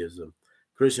Judaism.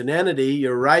 Christianity,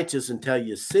 you're righteous until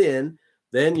you sin,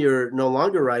 then you're no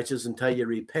longer righteous until you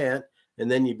repent,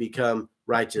 and then you become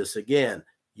righteous again.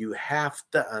 You have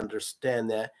to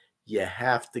understand that. You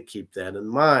have to keep that in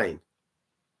mind.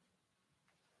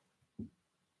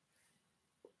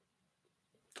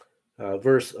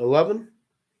 Verse 11.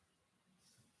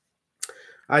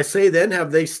 I say then,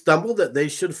 have they stumbled that they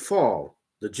should fall?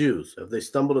 The Jews, have they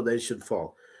stumbled that they should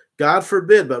fall? God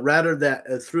forbid, but rather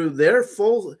that through their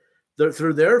fall,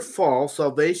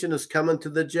 salvation is coming to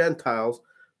the Gentiles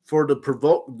for to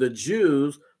provoke the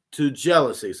Jews to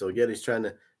jealousy. So again, he's trying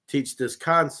to teach this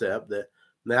concept that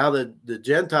now that the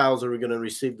Gentiles are going to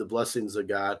receive the blessings of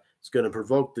God, it's going to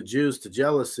provoke the Jews to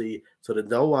jealousy so that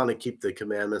they'll want to keep the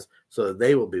commandments so that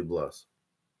they will be blessed.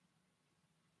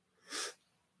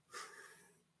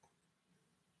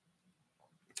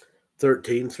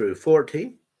 (13 through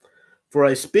 14). For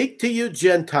I speak to you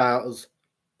Gentiles,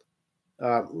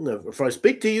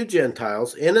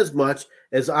 inasmuch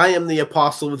as I am the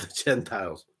apostle of the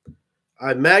Gentiles.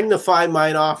 I magnify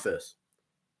mine office.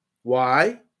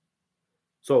 Why?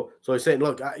 So he's saying,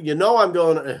 look, I'm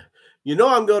going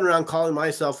around calling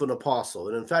myself an apostle.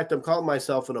 And in fact, I'm calling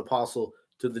myself an apostle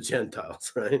to the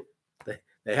Gentiles, right?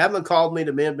 They haven't called me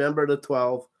to be a member of the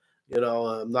 12.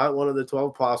 I'm not one of the 12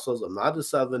 apostles. I'm not the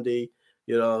 70.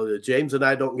 James and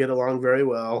I don't get along very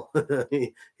well.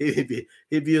 he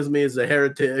views me as a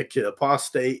heretic,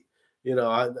 apostate.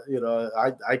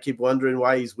 I keep wondering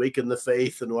why he's weak in the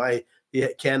faith and why he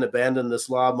can't abandon this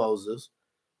law of Moses.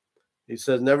 He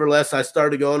says, nevertheless, I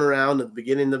started going around at the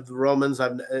beginning of the Romans.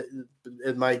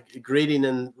 In my greeting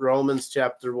in Romans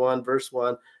chapter 1, verse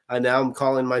 1, I now am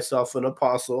calling myself an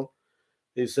apostle.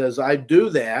 He says, I do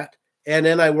that, and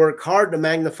then I work hard to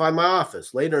magnify my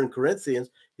office. Later in Corinthians,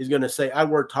 he's going to say, I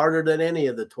worked harder than any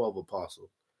of the 12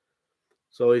 apostles.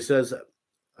 So he says,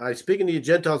 I speaking to you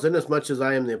Gentiles, inasmuch as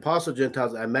I am the apostle of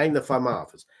Gentiles, I magnify my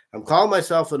office. I'm calling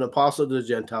myself an apostle to the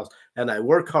Gentiles, and I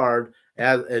work hard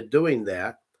at doing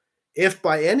that. If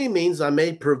by any means I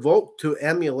may provoke to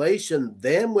emulation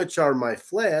them which are my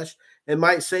flesh, and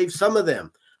might save some of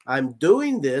them. I'm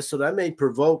doing this so that I may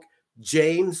provoke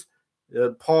James,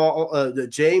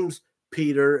 James,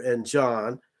 Peter, and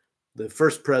John, the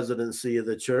first presidency of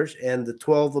the church, and the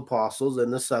 12 apostles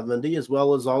and the 70, as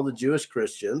well as all the Jewish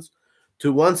Christians,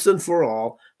 to once and for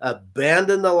all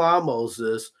abandon the law of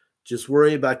Moses, just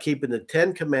worry about keeping the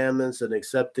 10 commandments and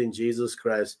accepting Jesus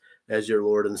Christ as your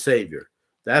Lord and Savior.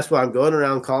 That's why I'm going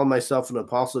around calling myself an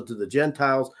apostle to the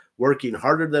Gentiles, working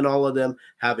harder than all of them,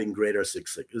 having greater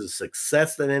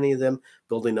success than any of them,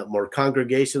 building up more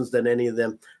congregations than any of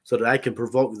them, so that I can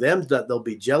provoke them that they'll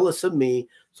be jealous of me,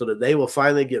 so that they will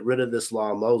finally get rid of this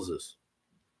law of Moses.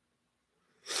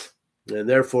 And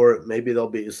therefore, maybe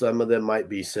some of them might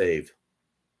be saved.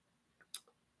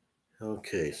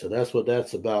 Okay, so that's what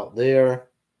that's about there.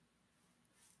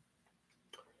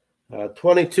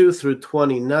 22 through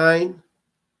 29.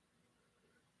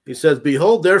 He says,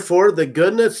 behold, therefore, the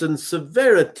goodness and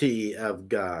severity of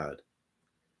God.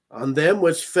 On them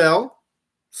which fell,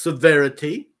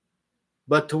 severity,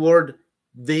 but toward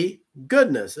the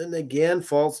goodness. And again,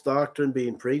 false doctrine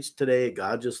being preached today.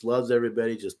 God just loves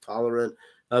everybody, just tolerant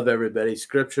of everybody.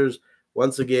 Scriptures,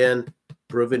 once again,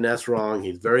 proving that's wrong.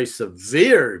 He's very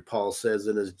severe, Paul says,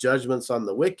 in his judgments on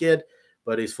the wicked,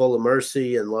 but he's full of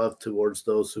mercy and love towards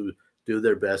those who do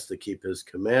their best to keep his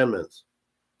commandments.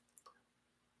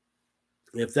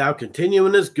 If thou continue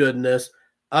in his goodness,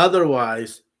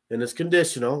 otherwise, and it's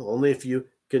conditional, only if you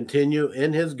continue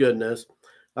in his goodness,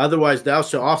 otherwise thou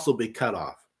shalt also be cut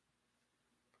off.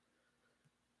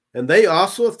 And they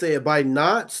also, if they abide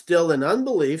not still in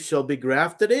unbelief, shall be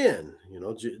grafted in. You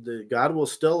know, God will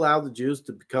still allow the Jews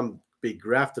to be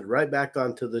grafted right back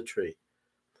onto the tree.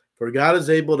 For God is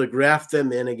able to graft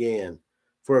them in again.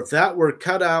 For if that were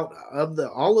cut out of the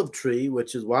olive tree,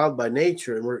 which is wild by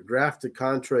nature, and were grafted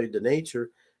contrary to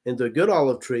nature into a good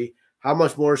olive tree, how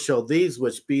much more shall these,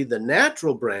 which be the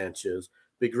natural branches,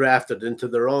 be grafted into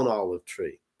their own olive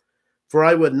tree? For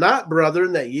I would not,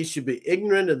 brethren, that ye should be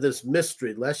ignorant of this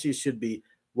mystery, lest ye should be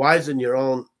wise in your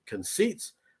own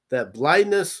conceits, that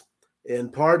blindness in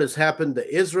part has happened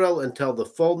to Israel until the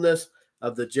fullness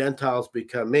of the Gentiles be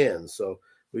come in. So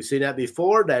we've seen that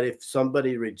before, that if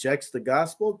somebody rejects the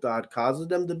gospel, God causes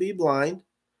them to be blind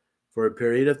for a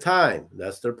period of time.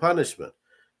 That's their punishment.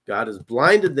 God has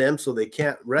blinded them so they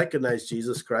can't recognize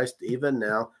Jesus Christ even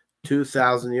now,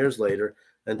 2,000 years later,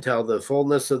 until the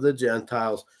fullness of the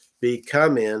Gentiles be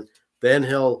come in. Then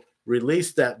he'll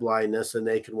release that blindness and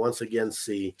they can once again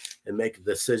see and make a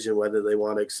decision whether they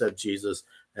want to accept Jesus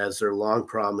as their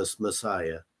long-promised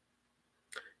Messiah.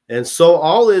 And so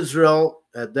all Israel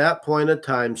at that point in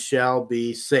time shall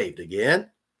be saved.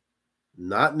 Again,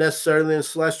 not necessarily in the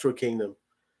celestial kingdom.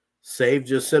 Saved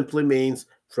just simply means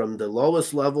from the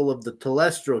lowest level of the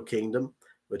telestial kingdom,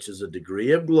 which is a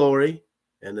degree of glory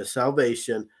and the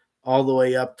salvation, all the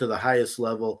way up to the highest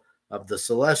level of the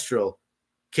celestial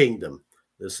kingdom.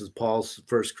 This is Paul's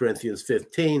 1 Corinthians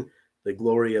 15, the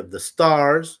glory of the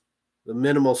stars, the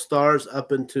minimal stars,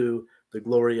 up into the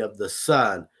glory of the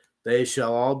sun. They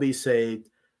shall all be saved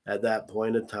at that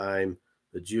point in time.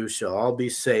 The Jews shall all be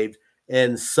saved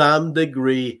in some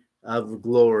degree of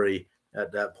glory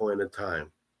at that point in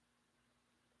time.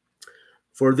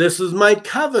 For this is my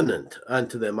covenant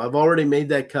unto them. I've already made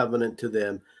that covenant to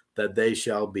them, that they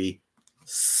shall be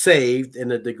saved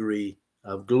in a degree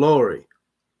of glory.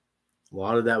 A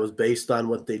lot of that was based on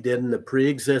what they did in the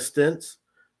pre-existence,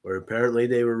 where apparently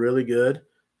they were really good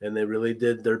and they really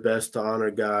did their best to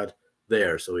honor God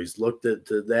there. So he's looked at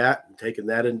that and taken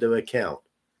that into account.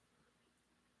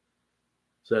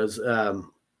 It says,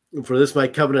 for this my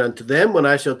covenant unto them, when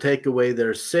I shall take away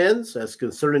their sins. As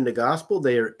concerning the gospel,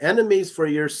 they are enemies for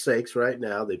your sakes right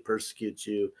now. They persecute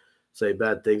you, say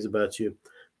bad things about you.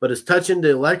 But as touching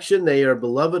the election, they are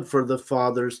beloved for the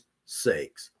Father's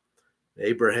sakes.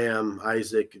 Abraham,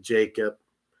 Isaac, Jacob.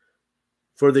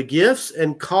 For the gifts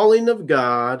and calling of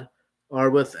God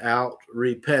are without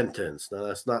repentance. Now,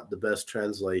 that's not the best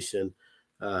translation.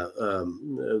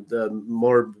 The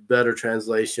more better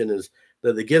translation is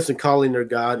that the gifts and calling of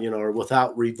God, are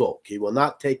without revoke. He will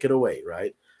not take it away,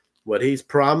 right? What he's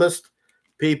promised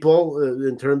people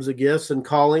in terms of gifts and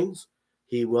callings,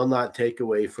 he will not take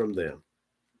away from them.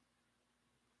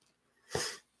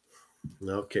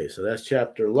 Okay, so that's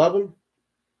chapter 11.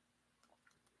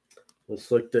 Let's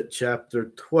look at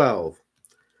chapter 12.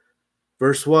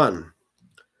 Verse 1.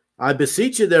 I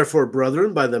beseech you, therefore,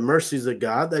 brethren, by the mercies of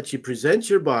God, that you present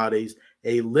your bodies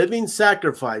a living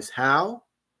sacrifice. How?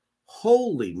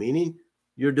 Holy, meaning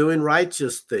you're doing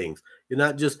righteous things. You're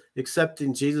not just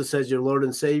accepting Jesus as your Lord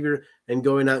and Savior and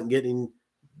going out and getting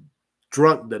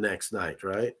drunk the next night,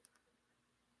 right?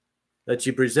 That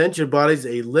you present your bodies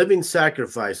a living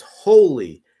sacrifice,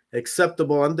 holy,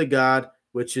 acceptable unto God,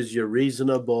 which is your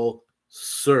reasonable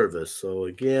service. So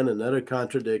again, another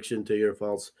contradiction to your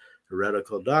false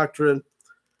heretical doctrine.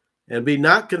 And be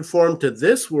not conformed to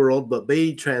this world, but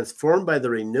be transformed by the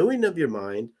renewing of your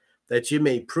mind, that you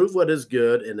may prove what is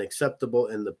good and acceptable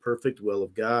in the perfect will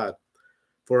of God.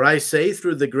 For I say,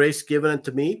 through the grace given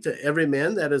unto me, to every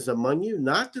man that is among you,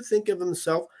 not to think of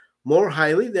himself more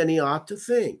highly than he ought to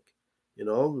think. You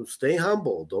know, stay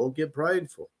humble. Don't get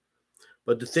prideful.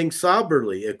 But to think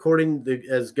soberly, according to,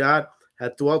 as God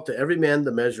hath dwelt to every man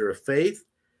the measure of faith.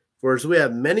 For as we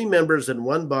have many members in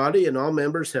one body, and all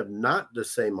members have not the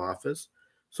same office,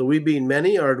 so we being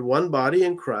many are one body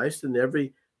in Christ, and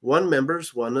every one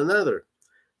members one another.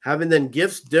 Having then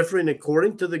gifts differing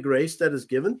according to the grace that is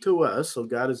given to us, so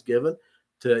God has given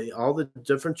to all the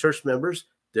different church members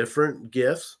different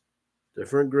gifts,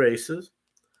 different graces.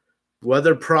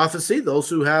 Whether prophecy, those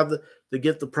who have the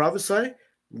gift of prophesy,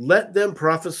 let them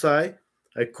prophesy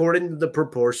according to the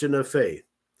proportion of faith.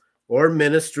 Or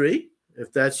ministry,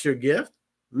 if that's your gift,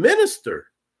 minister.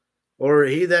 Or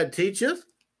he that teacheth,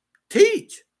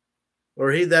 teach.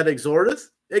 Or he that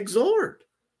exhorteth, exhort.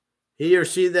 He or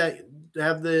she that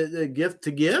have the gift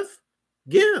to give,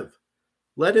 give.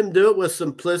 Let him do it with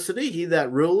simplicity. He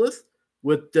that ruleth,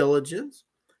 with diligence.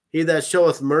 He that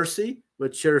showeth mercy,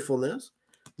 with cheerfulness.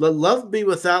 Let love be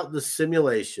without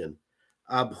dissimulation.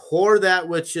 Abhor that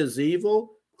which is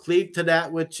evil. Cleave to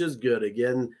that which is good.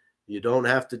 Again, you don't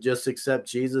have to just accept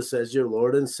Jesus as your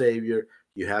Lord and Savior.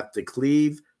 You have to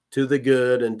cleave to the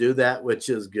good and do that which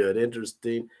is good.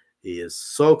 Interesting. He is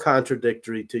so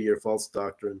contradictory to your false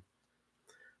doctrine.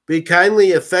 Be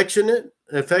kindly affection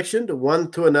to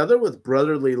one to another with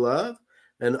brotherly love,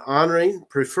 and honoring,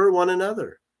 prefer one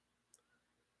another.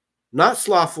 Not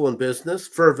slothful in business,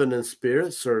 fervent in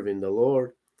spirit, serving the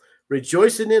Lord.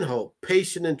 Rejoicing in hope,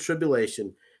 patient in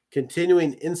tribulation,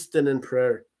 continuing instant in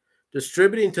prayer.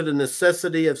 Distributing to the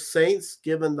necessity of saints,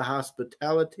 given the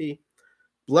hospitality.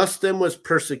 Bless them which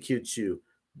persecute you.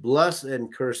 Bless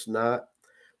and curse not.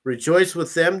 Rejoice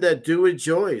with them that do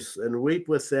rejoice, and weep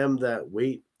with them that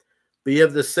weep. Be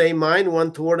of the same mind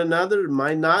one toward another,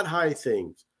 mind not high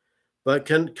things, but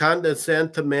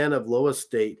condescend to men of low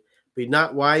estate. Be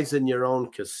not wise in your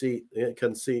own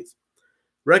conceits.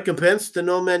 Recompense to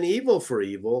no man evil for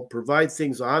evil. Provide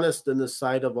things honest in the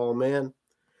sight of all men.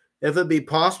 If it be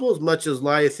possible, as much as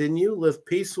lieth in you, live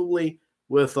peaceably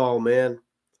with all men.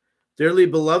 Dearly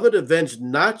beloved, avenge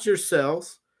not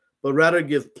yourselves, but rather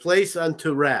give place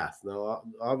unto wrath. Now,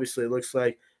 obviously, it looks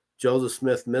like Joseph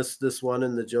Smith missed this one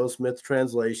in the Joe Smith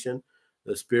translation.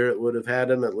 The Spirit would have had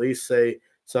him at least say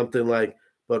something like,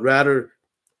 but rather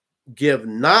give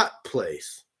not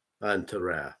place unto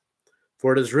wrath.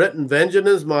 For it is written, vengeance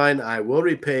is mine, I will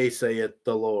repay, saith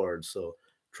the Lord. So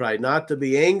try not to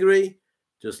be angry.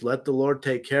 Just let the Lord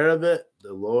take care of it.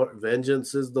 The Lord,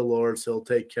 vengeance is the Lord's. He'll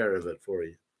take care of it for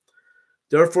you.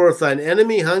 Therefore, if thine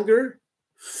enemy hunger,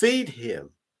 feed him.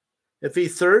 If he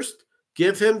thirst,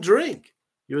 give him drink.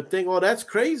 You would think, well, that's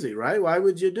crazy, right? Why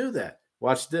would you do that?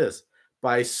 Watch this.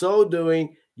 By so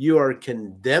doing, you are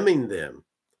condemning them.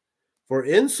 For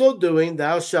in so doing,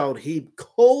 thou shalt heap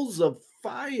coals of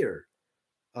fire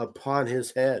upon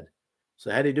his head. So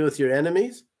how do you do with your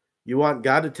enemies? You want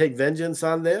God to take vengeance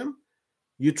on them?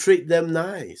 You treat them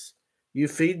nice. You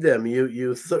feed them.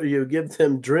 You give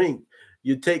them drink.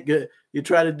 You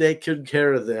try to take good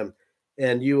care of them,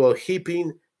 and you'll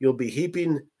be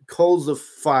heaping coals of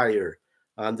fire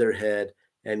on their head,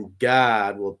 and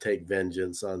God will take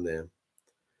vengeance on them.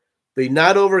 Be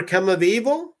not overcome of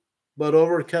evil, but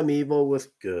overcome evil with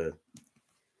good.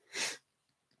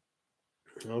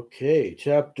 Okay,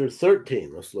 chapter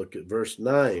 13. Let's look at verse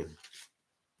 9.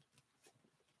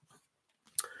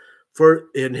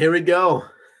 And here we go.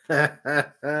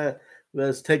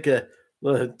 Let's take a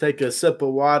sip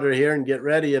of water here and get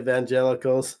ready,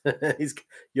 evangelicals.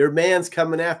 Your man's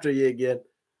coming after you again.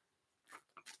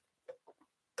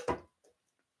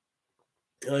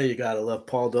 Oh, you gotta love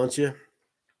Paul, don't you?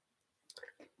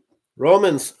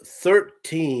 Romans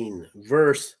 13,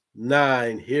 verse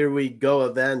 9. Here we go,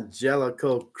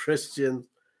 evangelical Christians.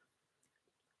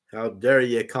 How dare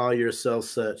you call yourself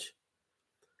such?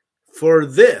 For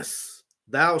this,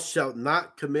 thou shalt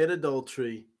not commit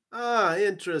adultery. Ah,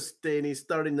 interesting. He's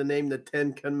starting to name the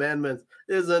 10 commandments.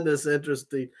 Isn't this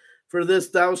interesting? For this,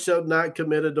 thou shalt not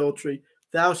commit adultery.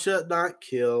 Thou shalt not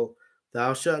kill.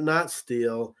 Thou shalt not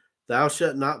steal. Thou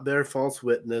shalt not bear false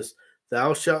witness.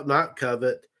 Thou shalt not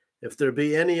covet. If there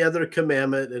be any other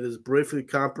commandment, it is briefly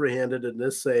comprehended in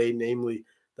this saying, namely,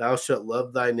 thou shalt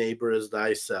love thy neighbor as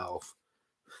thyself.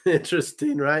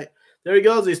 Interesting, right? There he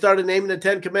goes. He started naming the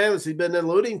 10 commandments. He's been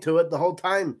alluding to it the whole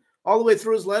time. All the way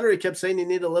through his letter, he kept saying you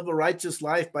need to live a righteous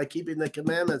life by keeping the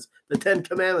commandments, the 10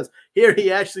 commandments. Here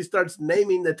he actually starts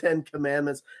naming the 10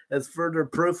 commandments as further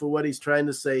proof of what he's trying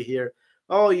to say here.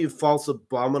 Oh, you false,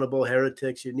 abominable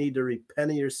heretics, you need to repent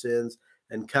of your sins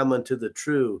and come unto the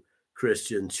true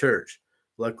Christian church.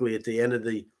 Luckily, at the end of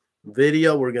the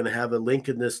video, we're going to have a link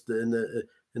in the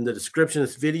description of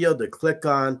this video to click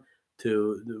on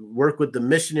to work with the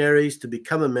missionaries, to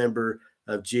become a member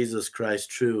of Jesus Christ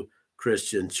True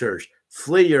Christian Church.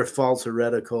 Flee your false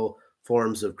heretical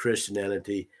forms of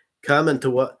Christianity. Come into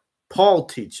what Paul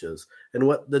teaches and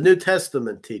what the New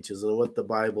Testament teaches and what the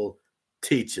Bible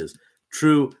teaches.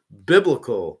 True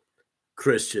biblical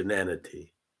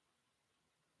Christianity.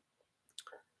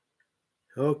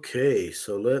 Okay,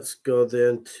 so let's go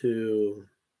then to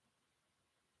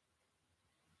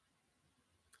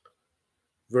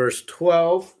verse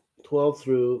 12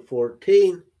 through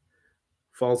 14.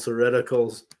 False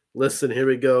hereticals. Listen, here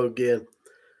we go again.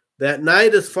 That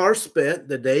night is far spent,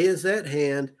 the day is at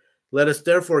hand. Let us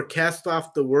therefore cast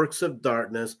off the works of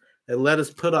darkness and let us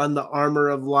put on the armor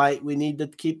of light. We need to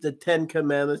keep the 10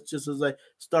 commandments, just as I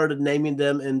started naming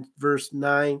them in verse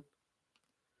 9.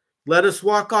 Let us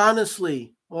walk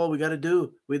honestly. Oh, we got to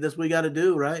do this. We got to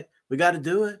do, right? We got to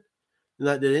do it.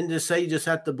 They didn't just say you just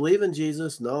have to believe in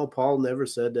Jesus. No, Paul never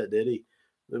said that, did he?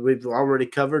 We've already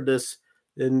covered this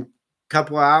in a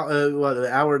couple hours, an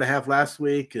hour and a half last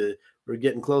week. We're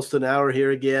getting close to an hour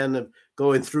here again of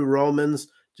going through Romans.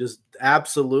 Just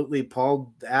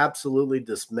Paul absolutely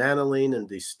dismantling and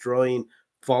destroying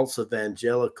false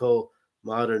evangelical,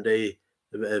 modern day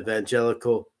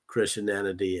evangelical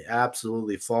Christianity.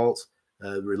 Absolutely false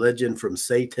religion from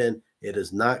Satan. It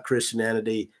is not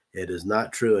Christianity. It is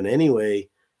not true in any way.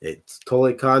 It's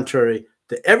totally contrary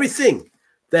to everything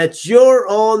that your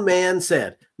own man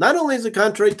said. Not only is it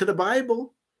contrary to the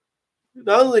Bible,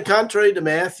 not only contrary to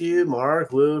Matthew,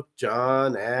 Mark, Luke,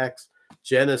 John, Acts,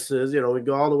 Genesis, we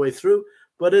go all the way through,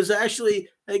 but is actually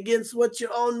against what your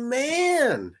own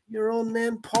man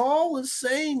Paul is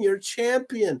saying, your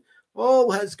champion.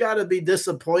 Oh, it's got to be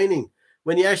disappointing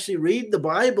when you actually read the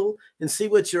Bible and see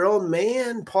what your own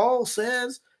man Paul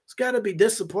says. It's got to be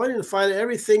disappointing to find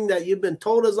everything that you've been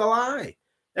told is a lie.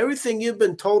 Everything you've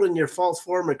been told in your false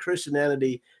form of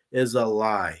Christianity is a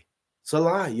lie. It's a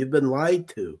lie. You've been lied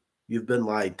to. You've been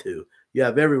lied to. You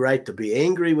have every right to be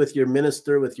angry with your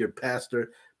minister, with your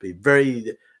pastor, be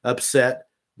very upset.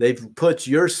 They've put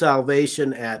your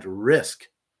salvation at risk.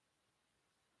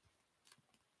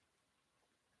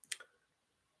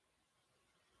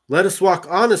 Let us walk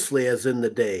honestly as in the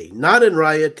day, not in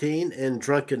rioting and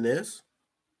drunkenness,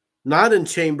 not in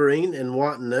chambering and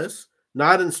wantonness,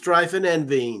 not in strife and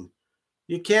envying.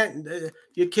 You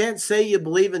can't say you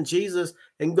believe in Jesus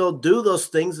and go do those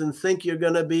things and think you're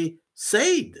going to be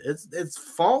saved. It's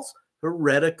false,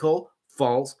 heretical,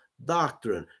 false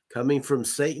doctrine coming from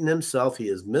Satan himself. He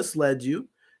has misled you.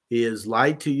 He has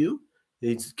lied to you.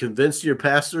 He's convinced your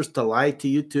pastors to lie to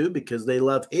you too, because they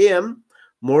love him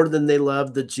more than they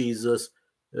love the Jesus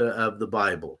of the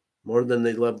Bible, more than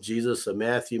they love Jesus of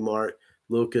Matthew, Mark,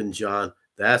 Luke, and John.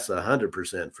 That's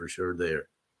 100% for sure there.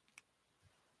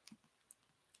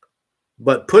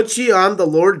 But put ye on the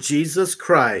Lord Jesus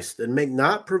Christ, and make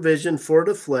not provision for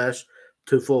the flesh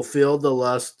to fulfill the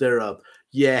lust thereof.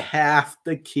 You have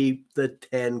to keep the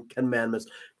 10 commandments.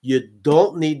 You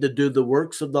don't need to do the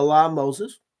works of the law of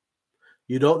Moses.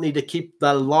 You don't need to keep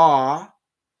the law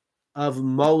of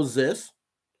Moses.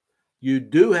 You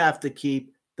do have to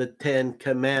keep the 10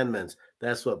 commandments.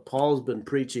 That's what Paul's been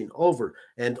preaching over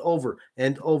and over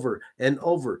and over and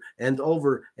over and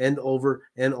over and over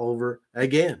and over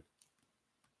again.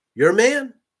 You're a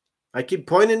man. I keep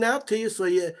pointing out to you, so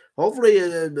hopefully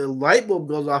the light bulb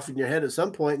goes off in your head at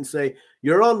some point and say,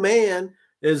 your own man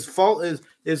is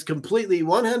completely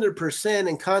 100%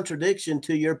 in contradiction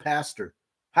to your pastor.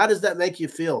 How does that make you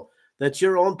feel? That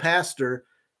your own pastor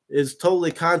is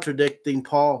totally contradicting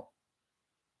Paul.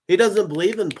 He doesn't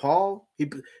believe in Paul. He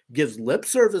gives lip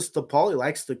service to Paul. He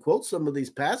likes to quote some of these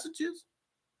passages.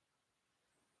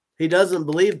 He doesn't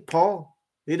believe Paul.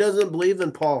 He doesn't believe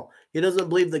in Paul. He doesn't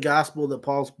believe the gospel that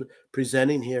Paul's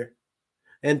presenting here.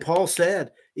 And Paul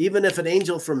said, even if an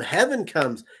angel from heaven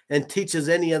comes and teaches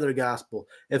any other gospel,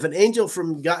 if an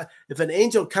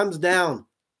angel comes down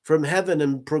from heaven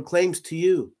and proclaims to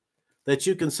you that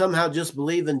you can somehow just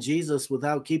believe in Jesus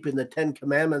without keeping the 10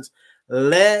 commandments,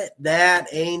 let that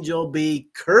angel be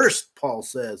cursed, Paul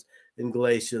says in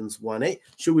Galatians 1:8.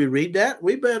 Should we read that?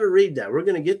 We better read that. We're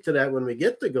going to get to that when we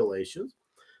get to Galatians.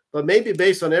 But maybe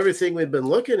based on everything we've been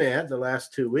looking at the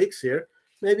last 2 weeks here,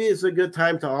 maybe it's a good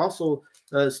time to also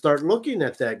start looking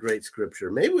at that great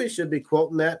scripture. Maybe we should be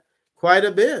quoting that quite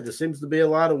a bit. There seems to be a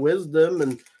lot of wisdom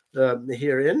and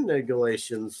here in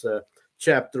Galatians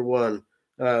chapter 1,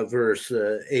 verse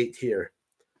 8 here.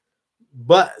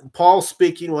 But Paul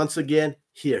speaking once again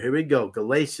here. Here we go.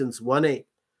 Galatians 1:8.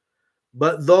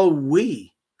 But though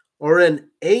we or an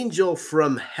angel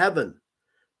from heaven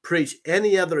preach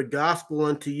any other gospel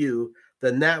unto you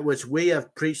than that which we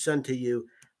have preached unto you,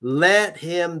 let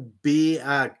him be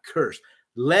accursed.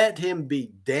 Let him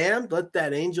be damned. Let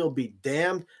that angel be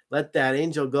damned. Let that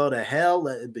angel go to hell.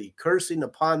 Let it be cursing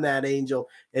upon that angel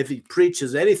if he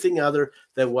preaches anything other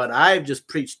than what I've just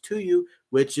preached to you,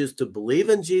 which is to believe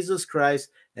in Jesus Christ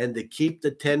and to keep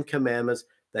the 10 Commandments,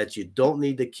 that you don't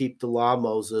need to keep the law of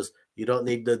Moses. You don't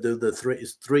need to do the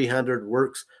 300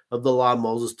 works of the law of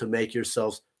Moses to make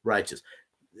yourselves righteous.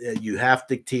 You have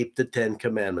to keep the 10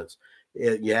 Commandments.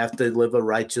 You have to live a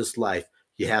righteous life.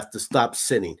 You have to stop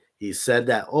sinning. He said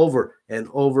that over and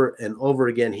over and over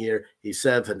again here. He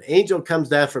said, if an angel comes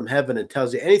down from heaven and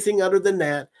tells you anything other than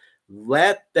that,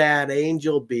 let that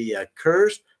angel be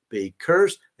accursed, be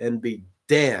cursed, and be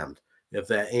damned, if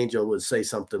that angel would say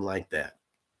something like that.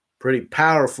 Pretty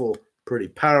powerful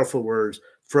words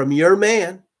from your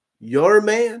man,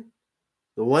 the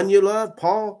one you love,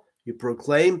 Paul. You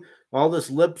proclaim all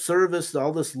this lip service,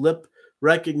 all this lip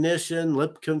recognition,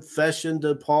 lip confession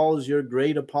to Paul as your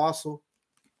great apostle.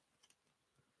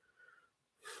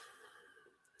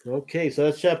 Okay, so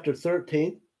that's chapter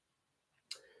 13.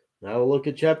 Now we'll look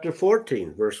at chapter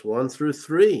 14, verse 1 through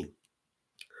 3.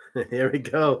 Here we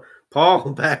go.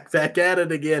 Paul, back at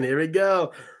it again. Here we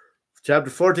go. Chapter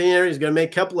 14 here, he's going to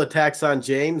make a couple attacks on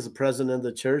James, the president of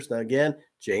the church. Now, again,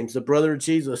 James, the brother of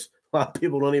Jesus. A lot of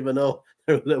people don't even know.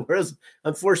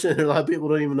 Unfortunately, a lot of people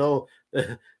don't even know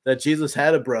that Jesus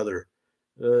had a brother.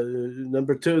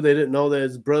 Number two, they didn't know that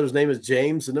his brother's name is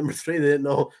James. And number three, they didn't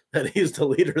know that he's the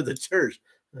leader of the church.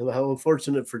 How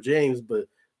unfortunate for James, but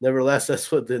nevertheless,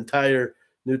 that's what the entire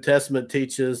New Testament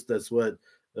teaches. That's what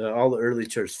all the early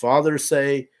church fathers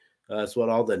say. That's what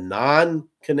all the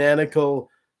non-canonical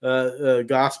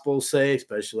gospels say,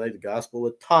 especially like the Gospel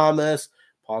of Thomas.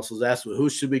 Apostles ask, well, who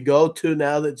should we go to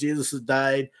now that Jesus has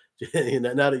died?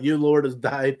 Now that you, Lord, has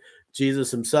died.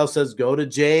 Jesus himself says, go to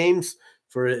James,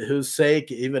 for whose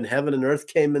sake even heaven and earth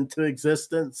came into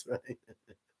existence. Right?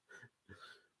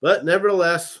 But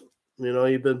nevertheless,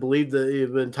 you've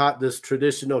been taught this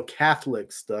traditional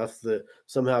Catholic stuff that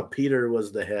somehow Peter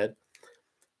was the head.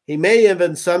 He may have,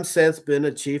 in some sense, been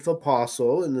a chief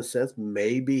apostle, in the sense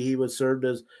maybe he served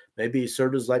as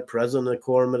like president of the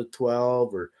Quorum of the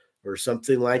 12 or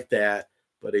something like that.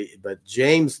 But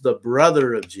James, the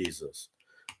brother of Jesus,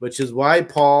 which is why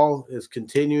Paul is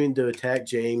continuing to attack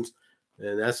James,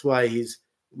 and that's why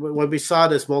when we saw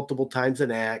this multiple times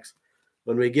in Acts,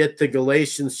 when we get to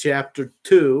Galatians chapter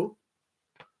 2,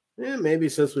 maybe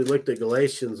since we looked at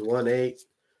Galatians 1:8,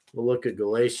 we'll look at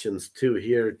Galatians 2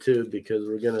 here too, because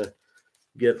we're going to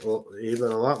get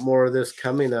even a lot more of this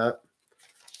coming up.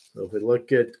 So if we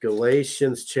look at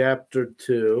Galatians chapter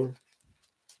 2,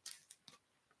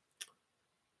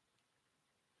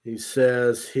 he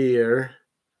says here,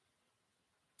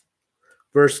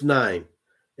 verse 9,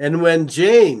 and when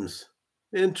James,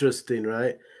 interesting,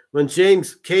 right? When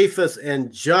James, Cephas,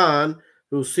 and John,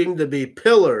 who seemed to be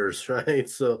pillars, right?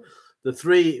 So the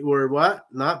three were what?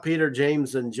 Not Peter,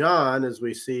 James, and John, as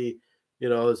we see,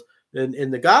 in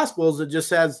the Gospels, it just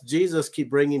has Jesus keep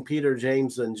bringing Peter,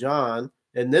 James, and John.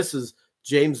 And this is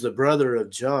James, the brother of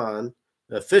John,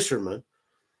 a fisherman,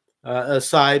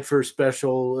 aside for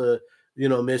special,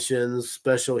 missions,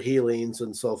 special healings,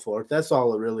 and so forth. That's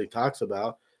all it really talks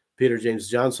about, Peter, James,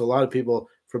 John. So a lot of people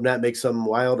from that make some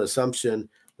wild assumption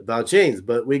about James,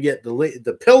 but we get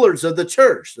the pillars of the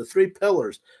church, the three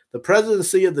pillars. The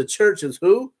presidency of the church is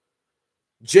who?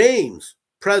 James,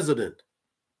 president.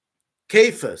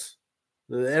 Cephas,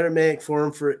 the Aramaic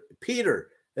form for Peter,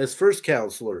 as first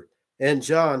counselor, and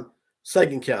John,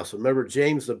 second counselor. Remember,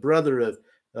 James, the brother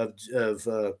of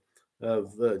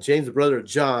James, the brother of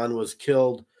John, was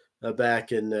killed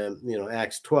back in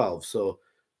Acts 12. So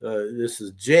this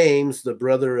is James, the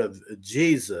brother of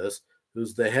Jesus,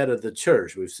 who's the head of the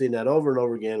church. We've seen that over and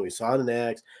over again. We saw it in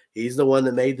Acts. He's the one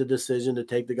that made the decision to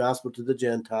take the gospel to the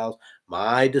Gentiles.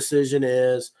 My decision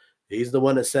is, he's the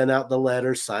one that sent out the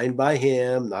letter signed by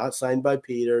him, not signed by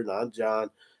Peter, not John,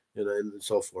 and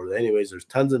so forth. Anyways, there's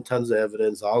tons and tons of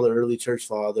evidence, all the early church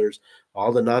fathers,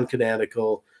 all the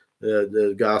non-canonical,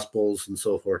 the gospels, and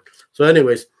so forth. So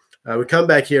anyways, we come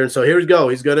back here, and so here we go.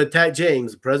 He's going to attack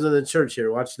James, the president of the church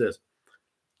here. Watch this.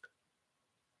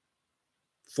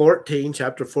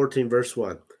 Chapter 14, verse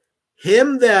 1.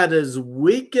 Him that is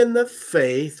weak in the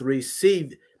faith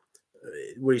receive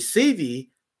ye,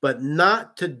 but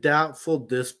not to doubtful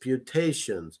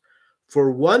disputations.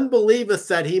 For one believeth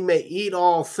that he may eat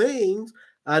all things,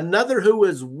 another who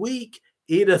is weak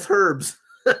eateth herbs.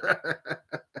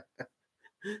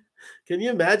 Can you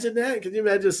imagine that? Can you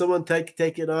imagine someone take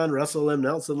it on Russell M.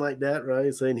 Nelson like that,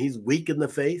 right? Saying he's weak in the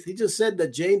faith. He just said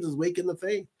that James is weak in the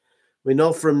faith. We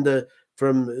know from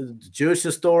from the Jewish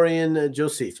historian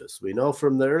Josephus. We know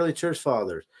from the early church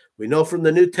fathers. We know from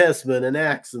the New Testament and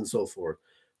Acts and so forth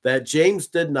that James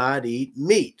did not eat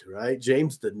meat, right?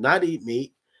 James did not eat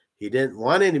meat. He didn't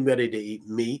want anybody to eat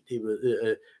meat. He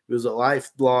was a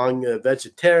lifelong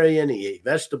vegetarian. He ate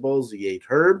vegetables. He ate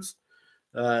herbs.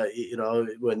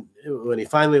 When he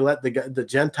finally let the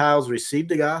Gentiles receive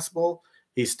the gospel,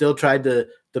 he still tried to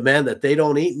demand that they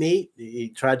don't eat meat. He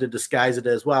tried to disguise it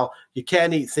as, well, you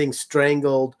can't eat things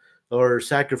strangled or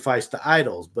sacrificed to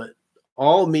idols, but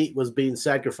all meat was being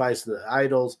sacrificed to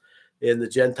idols in the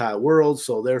Gentile world.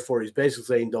 So therefore, he's basically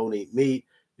saying, don't eat meat.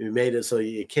 He made it so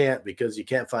you can't, because you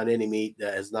can't find any meat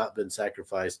that has not been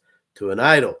sacrificed to an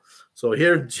idol. So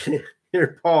here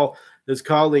Paul is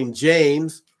calling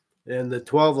James and the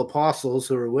 12 apostles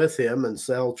who were with him and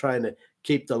still trying to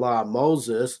keep the law of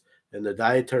Moses and the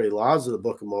dietary laws of the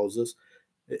book of Moses,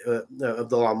 of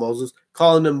the law of Moses,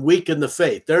 calling them weak in the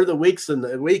faith. They're the weak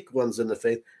ones in the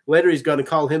faith. Later, he's going to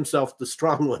call himself the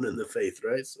strong one in the faith,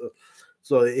 right?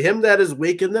 So him that is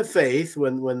weak in the faith,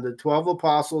 when the 12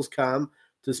 apostles come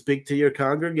to speak to your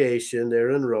congregation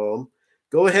there in Rome,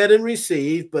 go ahead and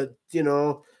receive, but,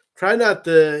 try not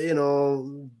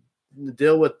to,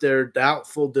 deal with their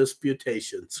doubtful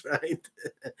disputations, right?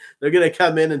 They're going to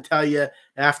come in and tell you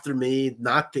after me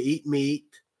not to eat meat,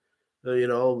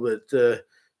 he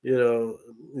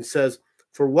says,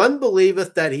 for one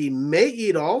believeth that he may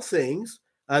eat all things,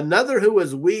 another who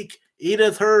is weak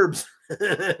eateth herbs.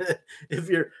 If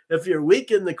you're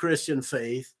weak in the Christian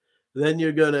faith, then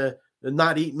you're going to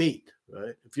not eat meat,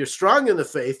 right? If you're strong in the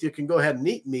faith, you can go ahead and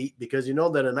eat meat because you know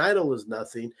that an idol is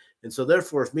nothing. And so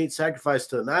therefore, if meat's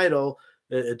sacrificed to an idol,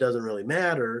 it doesn't really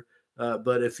matter.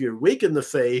 But if you're weak in the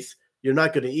faith, you're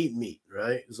not going to eat meat,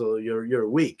 right? So you're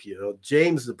weak.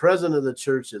 James, the president of the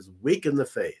church, is weak in the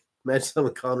faith. Imagine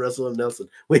someone calling Russell M. Nelson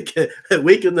weak in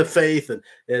the faith, and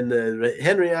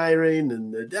Henry Eyring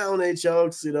and Dallin H.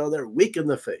 Oaks, they're weak in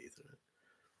the faith.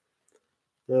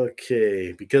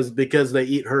 Okay, because they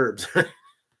eat herbs.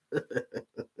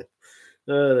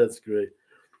 Oh, that's great.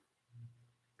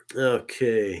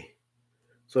 Okay.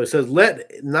 So it says, let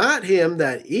not him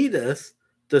that eateth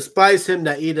despise him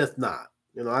that eateth not.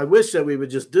 I wish that we would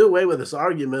just do away with this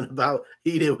argument about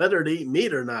eating, whether to eat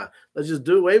meat or not. Let's just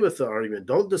do away with the argument.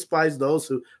 Don't despise those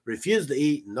who refuse to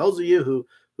eat. And those of you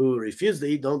who refuse to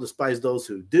eat, don't despise those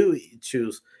who do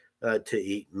choose to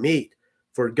eat meat.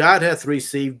 For God hath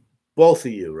received both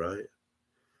of you, right?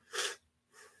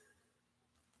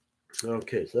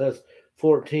 Okay, so that's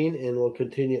 14, and we'll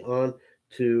continue on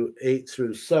to 8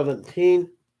 through 17.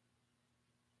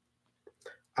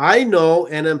 I know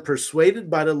and am persuaded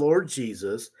by the Lord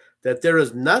Jesus that there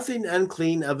is nothing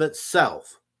unclean of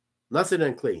itself. Nothing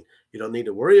unclean. You don't need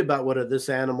to worry about whether this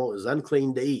animal is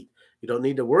unclean to eat. You don't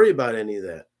need to worry about any of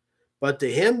that. But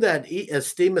to him that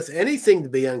esteemeth anything to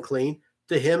be unclean,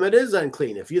 to him it is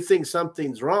unclean. If you think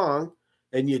something's wrong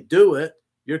and you do it,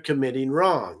 you're committing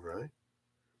wrong, right?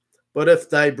 But if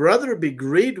thy brother be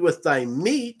grieved with thy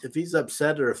meat, if he's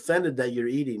upset or offended that you're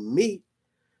eating meat,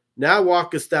 now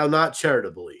walkest thou not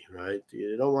charitably, right?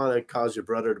 You don't want to cause your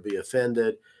brother to be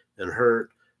offended and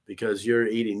hurt because you're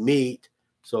eating meat.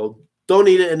 So don't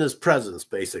eat it in his presence,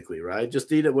 basically, right?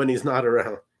 Just eat it when he's not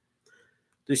around.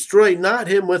 Destroy not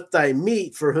him with thy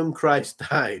meat for whom Christ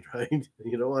died, right?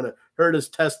 You don't want to hurt his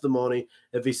testimony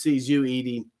if he sees you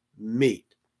eating meat.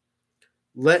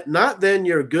 Let not then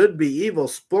your good be evil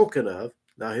spoken of.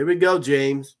 Now here we go,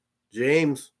 James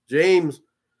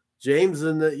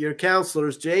and your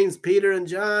counselors, James, Peter, and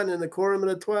John, and the quorum of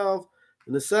the 12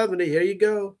 and the 70. Here you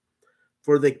go.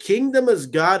 For the kingdom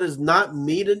of God is not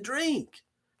meat and drink.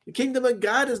 The kingdom of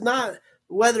God is not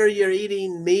whether you're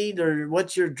eating meat or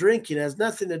what you're drinking. It has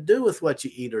nothing to do with what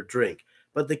you eat or drink.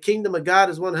 But the kingdom of God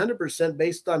is 100%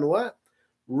 based on what?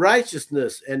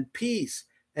 Righteousness and peace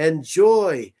and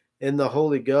joy in the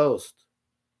Holy Ghost.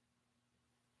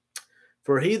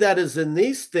 For he that is in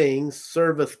these things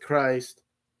serveth Christ,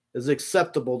 is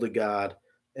acceptable to God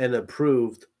and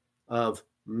approved of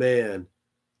man.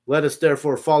 Let us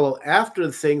therefore follow after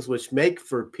the things which make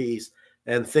for peace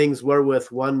and things wherewith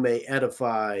one may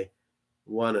edify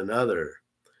one another.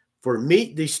 For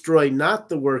meat destroy not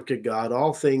the work of God.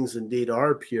 All things indeed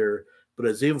are pure, but it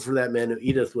is evil for that man who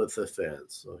eateth with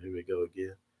offense. So here we go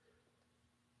again.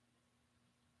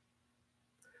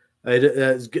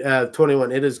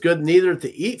 21. It is good neither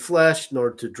to eat flesh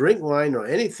nor to drink wine nor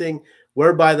anything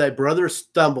whereby thy brother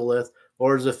stumbleth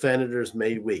or is offended or is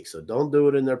made weak. So don't do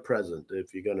it in their presence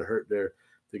if you're going to hurt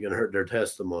their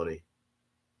testimony.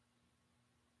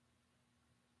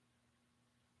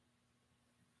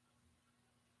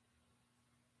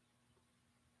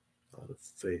 Out of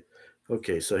faith.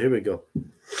 Okay, so here we go.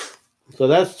 So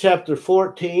that's chapter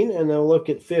 14, and then we'll look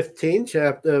at 15,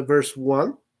 verse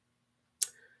 1.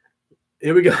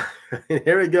 Here we go.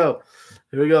 Here we go.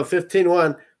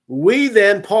 15:1. We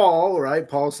then, Paul, right?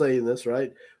 Paul saying this,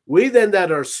 right? We then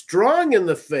that are strong in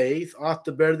the faith ought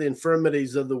to bear the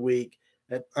infirmities of the weak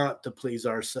and ought to please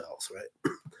ourselves,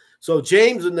 right? So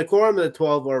James and the quorum of the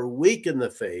 12 are weak in the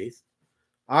faith.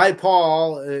 I,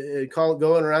 Paul,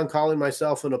 going around calling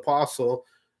myself an apostle,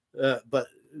 but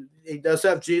he does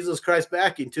have Jesus Christ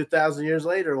backing 2,000 years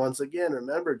later. Once again,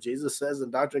 remember, Jesus says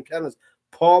in Doctrine and Covenants,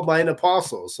 Paul, mine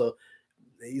apostle. So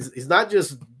he's not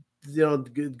just,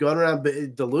 going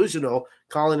around delusional,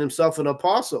 calling himself an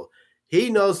apostle. He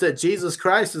knows that Jesus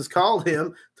Christ has called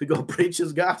him to go preach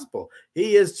his gospel.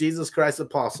 He is Jesus Christ's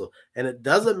apostle. And it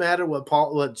doesn't matter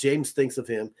what James thinks of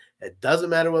him. It doesn't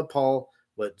matter what Paul,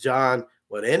 what John,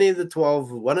 what any of the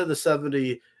 12, one of the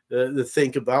 70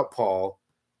 think about Paul.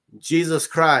 Jesus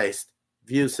Christ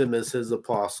views him as his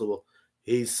apostle.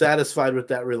 He's satisfied with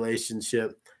that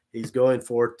relationship. He's going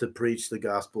forth to preach the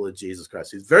gospel of Jesus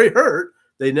Christ. He's very hurt.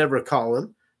 They never call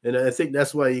him. And I think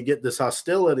that's why you get this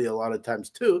hostility a lot of times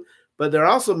too. But they're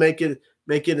also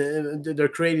they're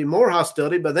creating more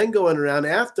hostility, but then going around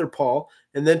after Paul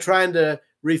and then trying to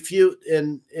refute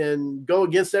and go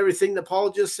against everything that Paul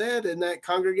just said in that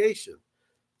congregation.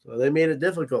 So they made it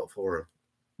difficult for him.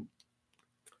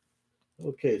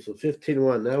 Okay, so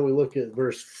 15:1. Now we look at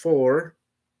verse 4.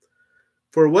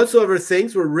 For whatsoever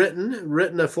things were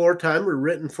written aforetime were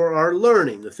written for our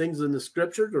learning. The things in the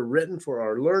scriptures are written for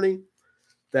our learning,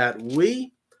 that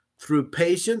we, through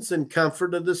patience and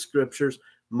comfort of the scriptures,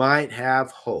 might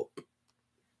have hope.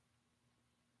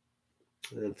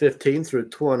 And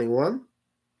 15-21.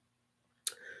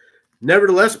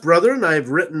 Nevertheless, brethren, I have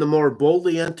written the more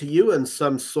boldly unto you in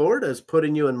some sort, as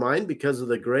putting you in mind because of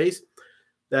the grace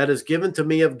that is given to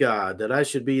me of God, that I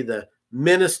should be the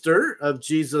minister of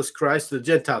Jesus Christ to the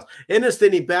Gentiles.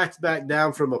 Interesting, he backs back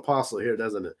down from apostle here,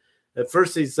 doesn't it? At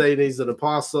first he's saying he's an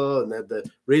apostle, and that the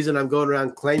reason I'm going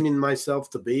around claiming myself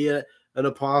to be an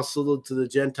apostle to the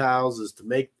Gentiles is to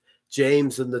make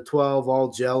James and the 12 all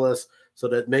jealous, so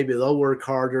that maybe they'll work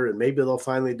harder, and maybe they'll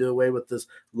finally do away with this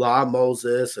law of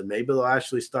Moses, and maybe they'll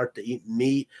actually start to eat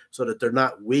meat so that they're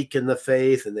not weak in the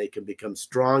faith, and they can become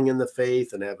strong in the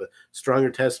faith and have a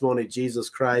stronger testimony of Jesus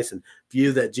Christ, and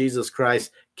view that Jesus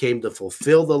Christ came to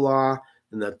fulfill the law,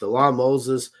 and that the law of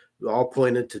Moses all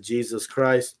pointed to Jesus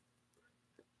Christ.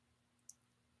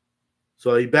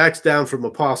 So he backs down from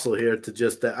apostle here to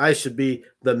just that I should be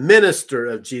the minister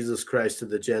of Jesus Christ to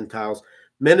the Gentiles,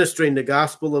 ministering the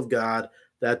gospel of God,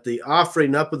 that the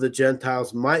offering up of the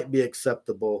Gentiles might be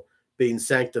acceptable, being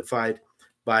sanctified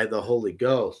by the Holy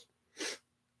Ghost.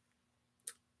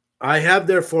 I have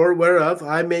therefore whereof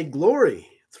I may glory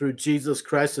through Jesus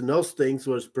Christ in those things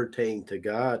which pertain to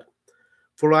God.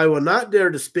 For I will not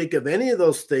dare to speak of any of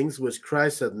those things which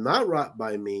Christ hath not wrought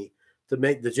by me, to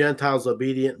make the Gentiles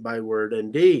obedient by word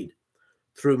and deed,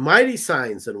 through mighty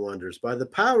signs and wonders, by the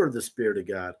power of the Spirit of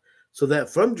God, so that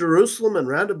from Jerusalem and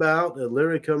round about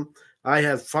Illyricum I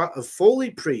have fully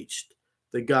preached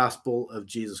the gospel of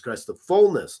Jesus Christ, the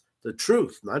fullness, the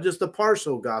truth, not just the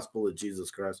partial gospel of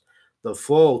Jesus Christ, the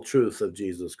full truth of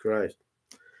Jesus Christ.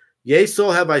 Yea,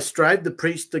 so have I strived to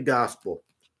preach the gospel.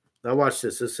 Now watch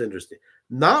this, this is interesting.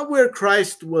 Not where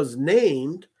Christ was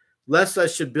named, lest I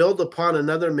should build upon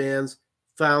another man's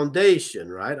foundation,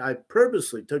 right? I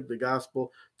purposely took the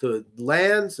gospel to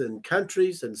lands and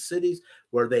countries and cities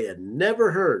where they had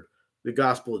never heard the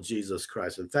gospel of Jesus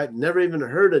Christ. In fact, never even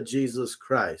heard of Jesus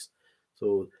Christ.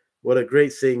 So what a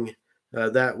great thing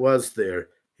that was there.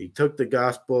 He took the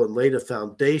gospel and laid a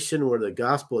foundation where the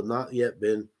gospel had not yet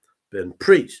been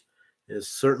preached. It's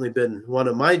certainly been one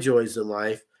of my joys in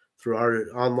life through our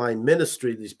online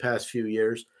ministry these past few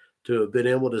years to have been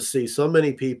able to see so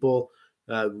many people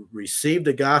receive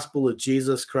the gospel of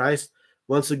Jesus Christ,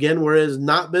 once again, where it has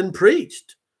not been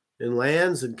preached in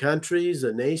lands and countries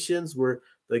and nations where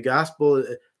the gospel,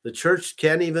 the church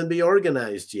can't even be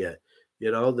organized yet.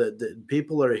 You know, the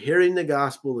people are hearing the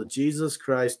gospel of Jesus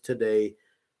Christ today,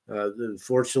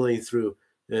 fortunately through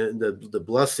the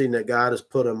blessing that God has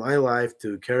put on my life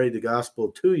to carry the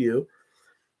gospel to you,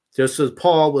 just as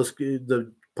Paul was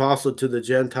the apostle to the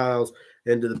Gentiles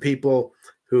and to the people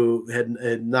who had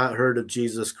not heard of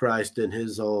Jesus Christ in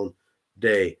his own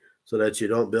day, so that you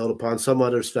don't build upon some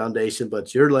other's foundation,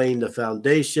 but you're laying the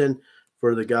foundation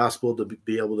for the gospel to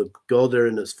be able to go there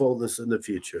in its fullness in the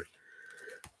future.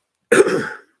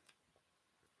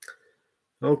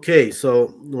 Okay,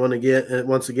 so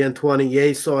once again, 20.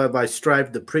 Yea, so have I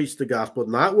strived to preach the gospel,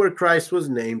 not where Christ was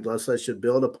named, lest I should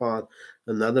build upon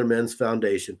another man's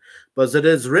foundation. But as it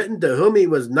is written, to whom he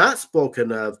was not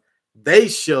spoken of, they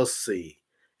shall see,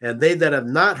 and they that have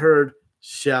not heard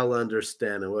shall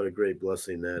understand. And what a great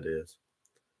blessing that is.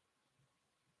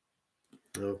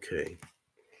 Okay,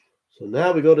 so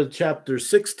now we go to chapter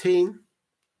 16,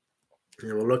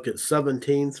 and we'll look at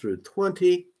 17 through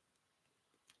 20.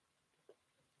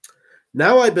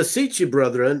 Now I beseech you,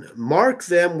 brethren, mark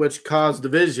them which cause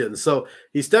division. So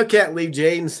he still can't leave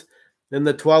James and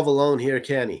the 12 alone here,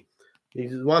 can he? He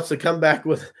wants to come back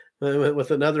with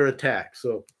another attack.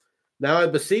 So now I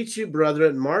beseech you,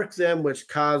 brethren, mark them which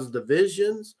cause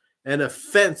divisions and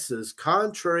offenses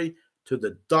contrary to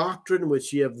the doctrine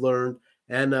which ye have learned,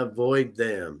 and avoid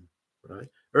them. Right?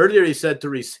 Earlier he said to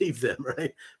receive them,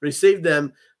 right? Receive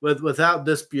them without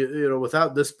dispute,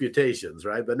 without disputations,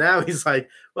 right? But now he's like,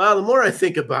 well, the more I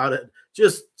think about it,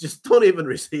 just don't even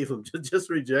receive them, just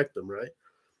reject them, right?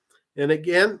 And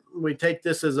again, we take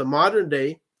this as a modern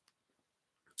day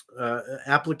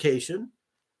application,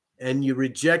 and you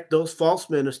reject those false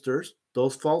ministers,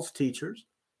 those false teachers,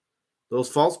 those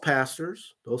false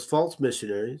pastors, those false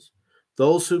missionaries,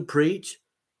 those who preach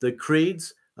the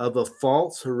creeds of a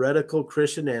false heretical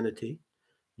Christianity.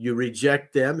 You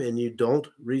reject them and you don't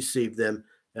receive them,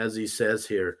 as he says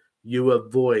here. You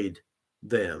avoid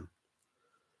them.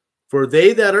 For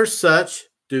they that are such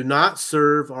do not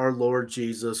serve our Lord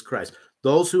Jesus Christ.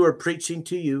 Those who are preaching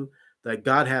to you that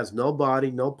God has no body,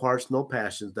 no parts, no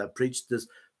passions, that preach this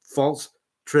false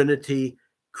Trinity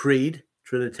creed,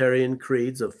 Trinitarian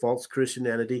creeds of false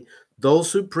Christianity,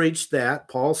 those who preach that,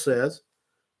 Paul says,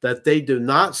 that they do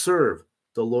not serve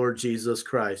the Lord Jesus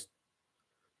Christ,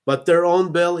 but their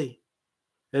own belly,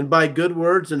 and by good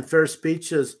words and fair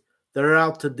speeches, they're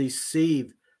out to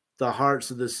deceive the hearts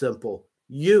of the simple.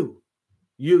 You,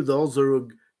 those who are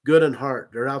good in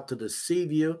heart, they're out to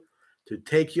deceive you, to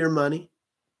take your money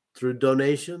through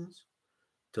donations,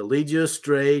 to lead you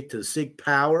astray, to seek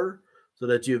power, so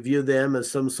that you view them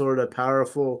as some sort of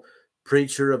powerful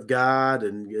preacher of God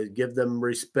and give them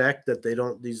respect that they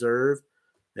don't deserve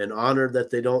and honor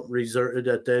that they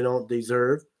don't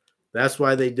deserve. That's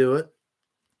why they do it.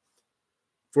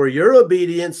 For your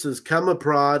obedience is come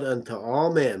abroad unto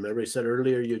all men. Remember, he said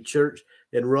earlier, your church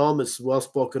in Rome is well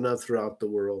spoken of throughout the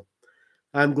world.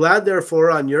 I'm glad,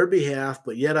 therefore, on your behalf,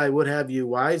 but yet I would have you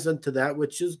wise unto that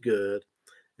which is good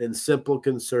and simple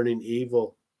concerning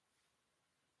evil.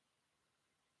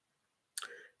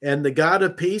 And the God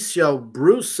of peace shall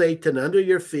bruise Satan under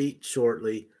your feet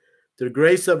shortly. The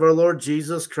grace of our Lord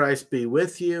Jesus Christ be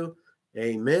with you.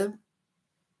 Amen.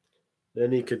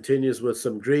 Then he continues with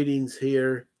some greetings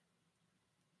here.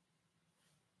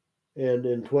 And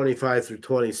in 25 through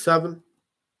 27.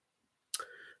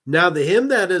 Now to him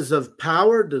that is of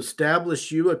power to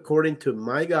establish you according to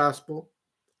my gospel.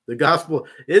 The gospel,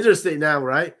 interesting now,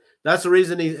 right? That's the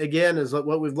reason he, again, is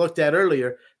what we've looked at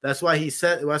earlier. That's why he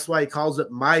calls it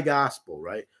my gospel,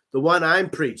 right? The one I'm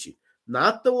preaching,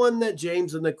 not the one that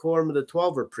James and the quorum of the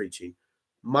 12 are preaching,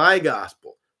 my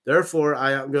gospel. Therefore,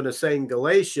 I am going to say in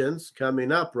Galatians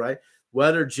coming up, right?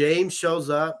 Whether James shows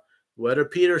up, whether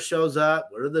Peter shows up,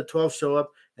 whether the 12 show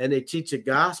up, and they teach a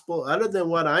gospel other than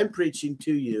what I'm preaching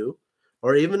to you,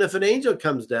 or even if an angel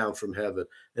comes down from heaven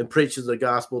and preaches a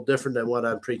gospel different than what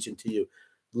I'm preaching to you,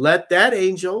 let that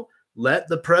angel, let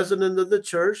the president of the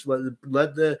church,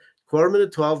 let the quorum of the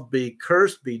 12 be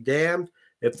cursed, be damned,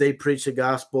 if they preach a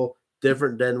gospel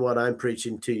different than what I'm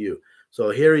preaching to you. So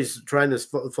here he's trying to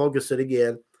focus it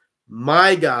again.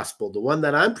 My gospel, the one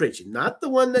that I'm preaching, not the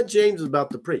one that James is about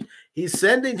to preach. He's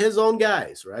sending his own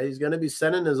guys, right? He's going to be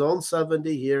sending his own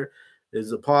 70 here,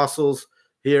 his apostles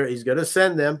here. He's going to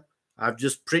send them. I've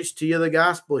just preached to you the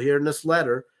gospel here in this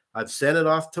letter. I've sent it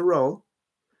off to Rome.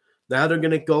 Now they're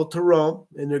going to go to Rome,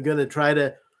 and they're going to try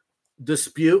to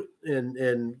dispute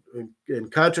and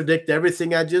contradict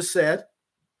everything I just said.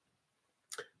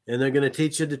 And they're going to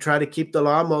teach you to try to keep the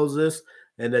law of Moses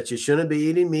and that you shouldn't be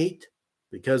eating meat,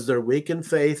 because they're weak in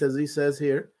faith, as he says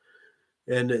here,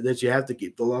 and that you have to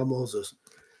keep the law of Moses.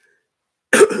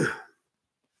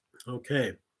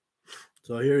 Okay,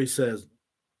 so here he says,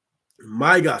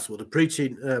 my gospel, the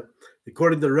preaching,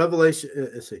 according to the Revelation,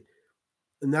 let's see.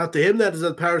 And now to him that is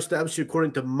of power established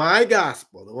according to my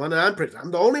gospel, the one that I'm preaching.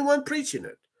 I'm the only one preaching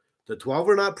it. The 12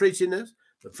 are not preaching this.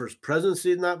 The first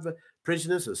presidency is not preaching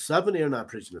this. The 70 are not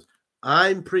preaching this.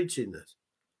 I'm preaching this.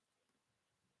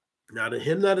 Now to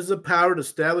him that is the power to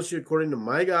establish you according to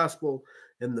my gospel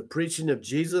and the preaching of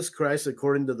Jesus Christ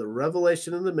according to the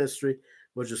revelation of the mystery,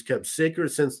 which was kept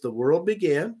secret since the world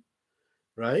began,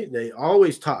 right? They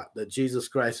always taught that Jesus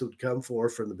Christ would come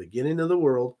forth from the beginning of the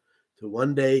world to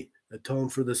one day atone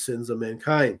for the sins of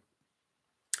mankind.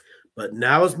 But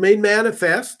now it's made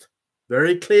manifest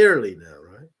very clearly now,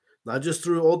 right? Not just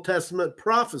through Old Testament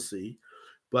prophecy,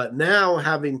 but now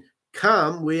having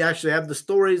come, we actually have the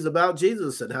stories about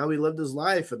Jesus and how he lived his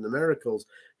life and the miracles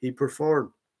he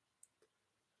performed.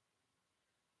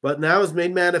 But now is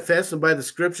made manifest and by the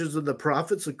scriptures of the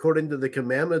prophets, according to the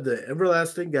commandment of the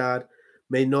everlasting God,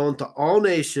 made known to all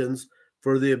nations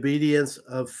for the obedience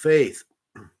of faith.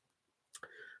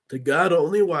 To God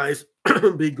only wise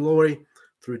be glory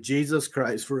through Jesus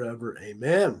Christ forever.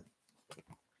 Amen.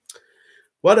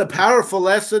 What a powerful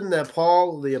lesson that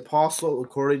Paul, the apostle,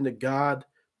 according to God,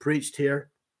 preached here.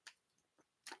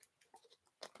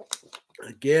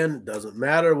 Again, it doesn't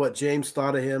matter what James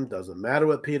thought of him, doesn't matter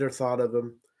what Peter thought of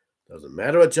him, doesn't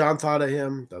matter what John thought of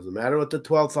him, doesn't matter what the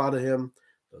 12 thought of him,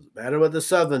 doesn't matter what the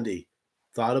 70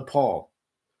 thought of Paul.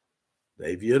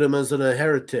 They viewed him as a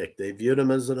heretic. They viewed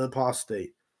him as an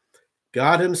apostate.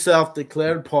 God himself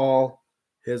declared Paul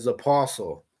his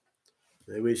apostle.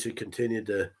 Maybe we should continue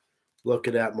to look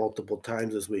at that multiple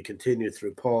times as we continue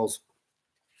through Paul's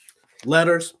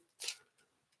letters.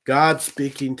 God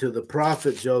speaking to the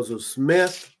prophet Joseph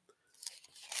Smith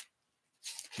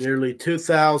nearly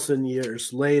 2,000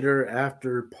 years later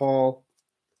after Paul,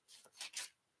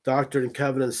 Doctrine and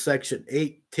Covenants, section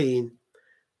 18,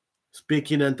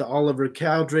 speaking unto Oliver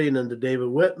Cowdery and unto David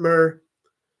Whitmer,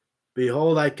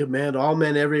 behold, I command all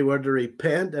men everywhere to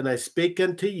repent, and I speak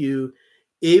unto you,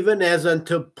 even as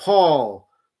unto Paul,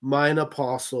 mine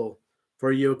apostle,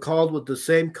 for you are called with the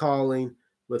same calling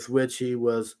with which he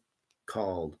was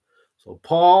called. So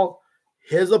Paul,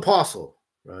 his apostle,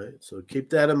 right? So keep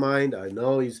that in mind. I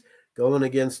know he's going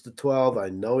against the 12. I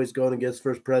know he's going against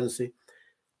first presidency.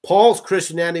 Paul's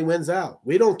Christianity wins out.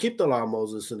 We don't keep the law of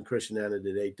Moses in Christianity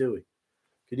today, do we?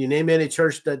 Can you name any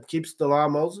church that keeps the law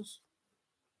of Moses?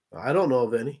 I don't know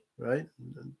of any, right?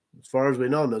 As far as we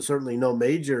know, certainly no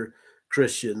major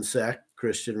Christian sect,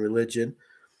 Christian religion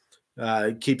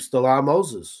keeps the law of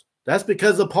Moses. That's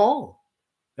because of Paul.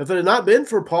 If it had not been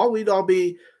for Paul, we'd all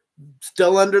be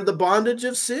still under the bondage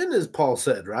of sin, as Paul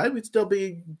said, right? We'd still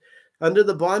be under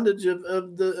the bondage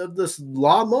of this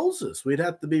law of Moses. We'd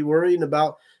have to be worrying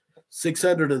about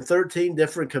 613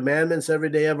 different commandments every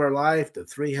day of our life, the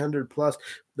 300 plus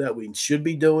that we should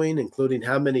be doing, including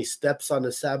how many steps on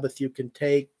the Sabbath you can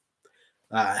take,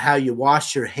 how you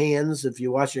wash your hands, if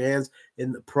you wash your hands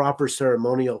in the proper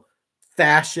ceremonial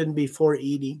fashion before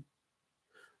eating,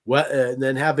 and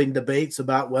then having debates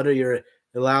about whether you're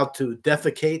allowed to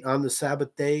defecate on the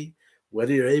Sabbath day,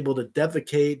 whether you're able to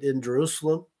defecate in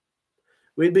Jerusalem.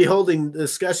 We'd be holding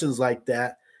discussions like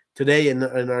that today in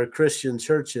our Christian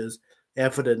churches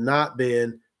if it had not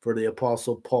been for the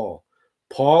Apostle Paul.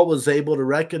 Paul was able to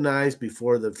recognize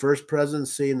before the first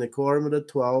presidency and the quorum of the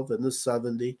 12 and the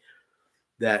 70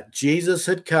 that Jesus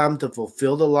had come to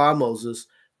fulfill the law of Moses,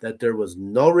 that there was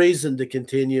no reason to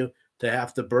continue to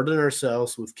have to burden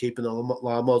ourselves with keeping the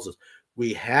law of Moses.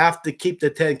 We have to keep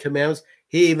the 10 commandments.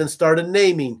 He even started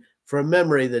naming from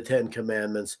memory the 10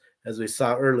 commandments, as we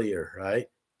saw earlier, right?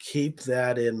 Keep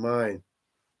that in mind.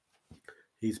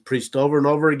 He's preached over and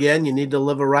over again, you need to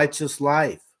live a righteous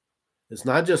life. It's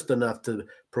not just enough to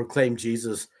proclaim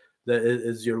Jesus that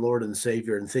is your Lord and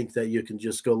Savior and think that you can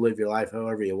just go live your life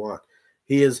however you want.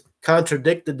 He has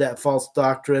contradicted that false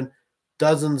doctrine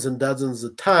dozens and dozens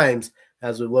of times,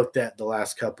 as we looked at the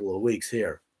last couple of weeks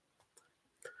here.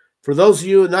 For those of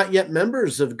you not yet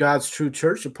members of God's true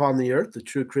church upon the earth, the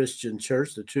true Christian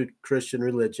church, the true Christian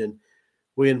religion,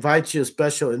 we invite you a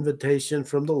special invitation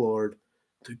from the Lord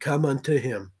to come unto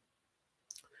him,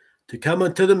 to come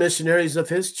unto the missionaries of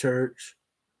his church,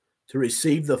 to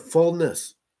receive the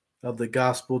fullness of the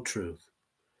gospel truth.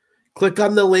 Click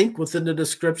on the link within the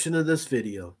description of this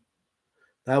video.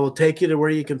 That will take you to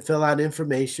where you can fill out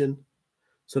information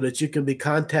so that you can be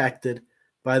contacted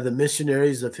by the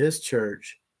missionaries of his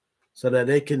church so that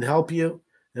they can help you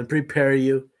and prepare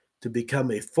you to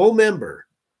become a full member,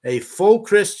 a full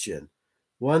Christian,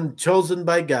 one chosen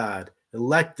by God,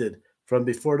 elected from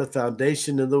before the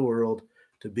foundation of the world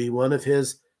to be one of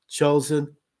his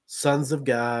chosen sons of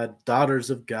God, daughters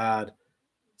of God,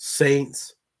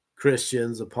 saints,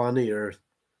 Christians upon the earth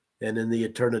and in the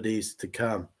eternities to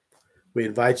come. We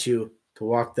invite you to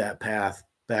walk that path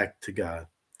back to God.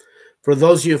 For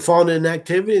those of you who fallen in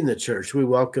activity in the church, we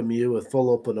welcome you with full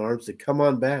open arms to come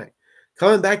on back.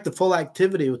 Coming back to full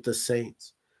activity with the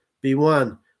saints. Be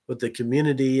one with the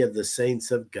community of the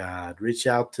saints of God. Reach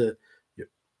out to your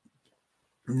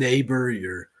neighbor,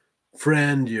 your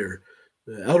friend, your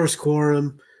elders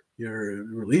quorum, your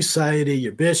Relief Society,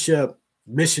 your bishop,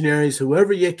 missionaries,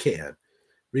 whoever you can.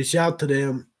 Reach out to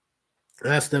them,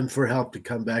 ask them for help to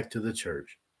come back to the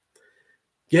church.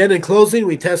 Again, in closing,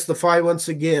 we testify once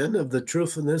again of the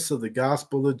truthfulness of the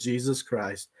gospel of Jesus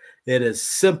Christ. It is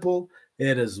simple,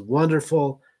 it is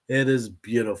wonderful, it is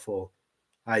beautiful.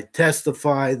 I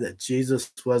testify that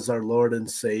Jesus was our Lord and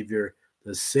Savior,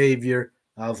 the Savior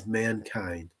of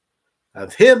mankind.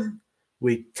 Of him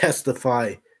we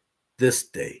testify this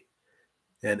day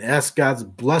and ask God's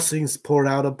blessings poured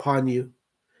out upon you,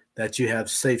 that you have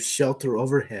safe shelter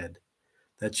overhead,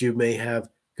 that you may have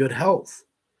good health,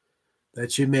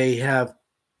 that you may have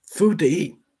food to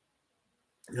eat,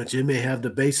 that you may have the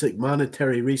basic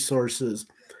monetary resources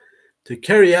to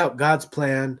carry out God's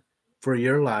plan for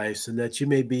your lives, and that you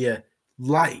may be a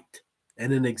light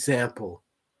and an example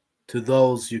to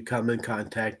those you come in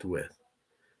contact with.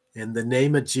 In the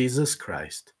name of Jesus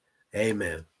Christ,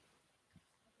 amen.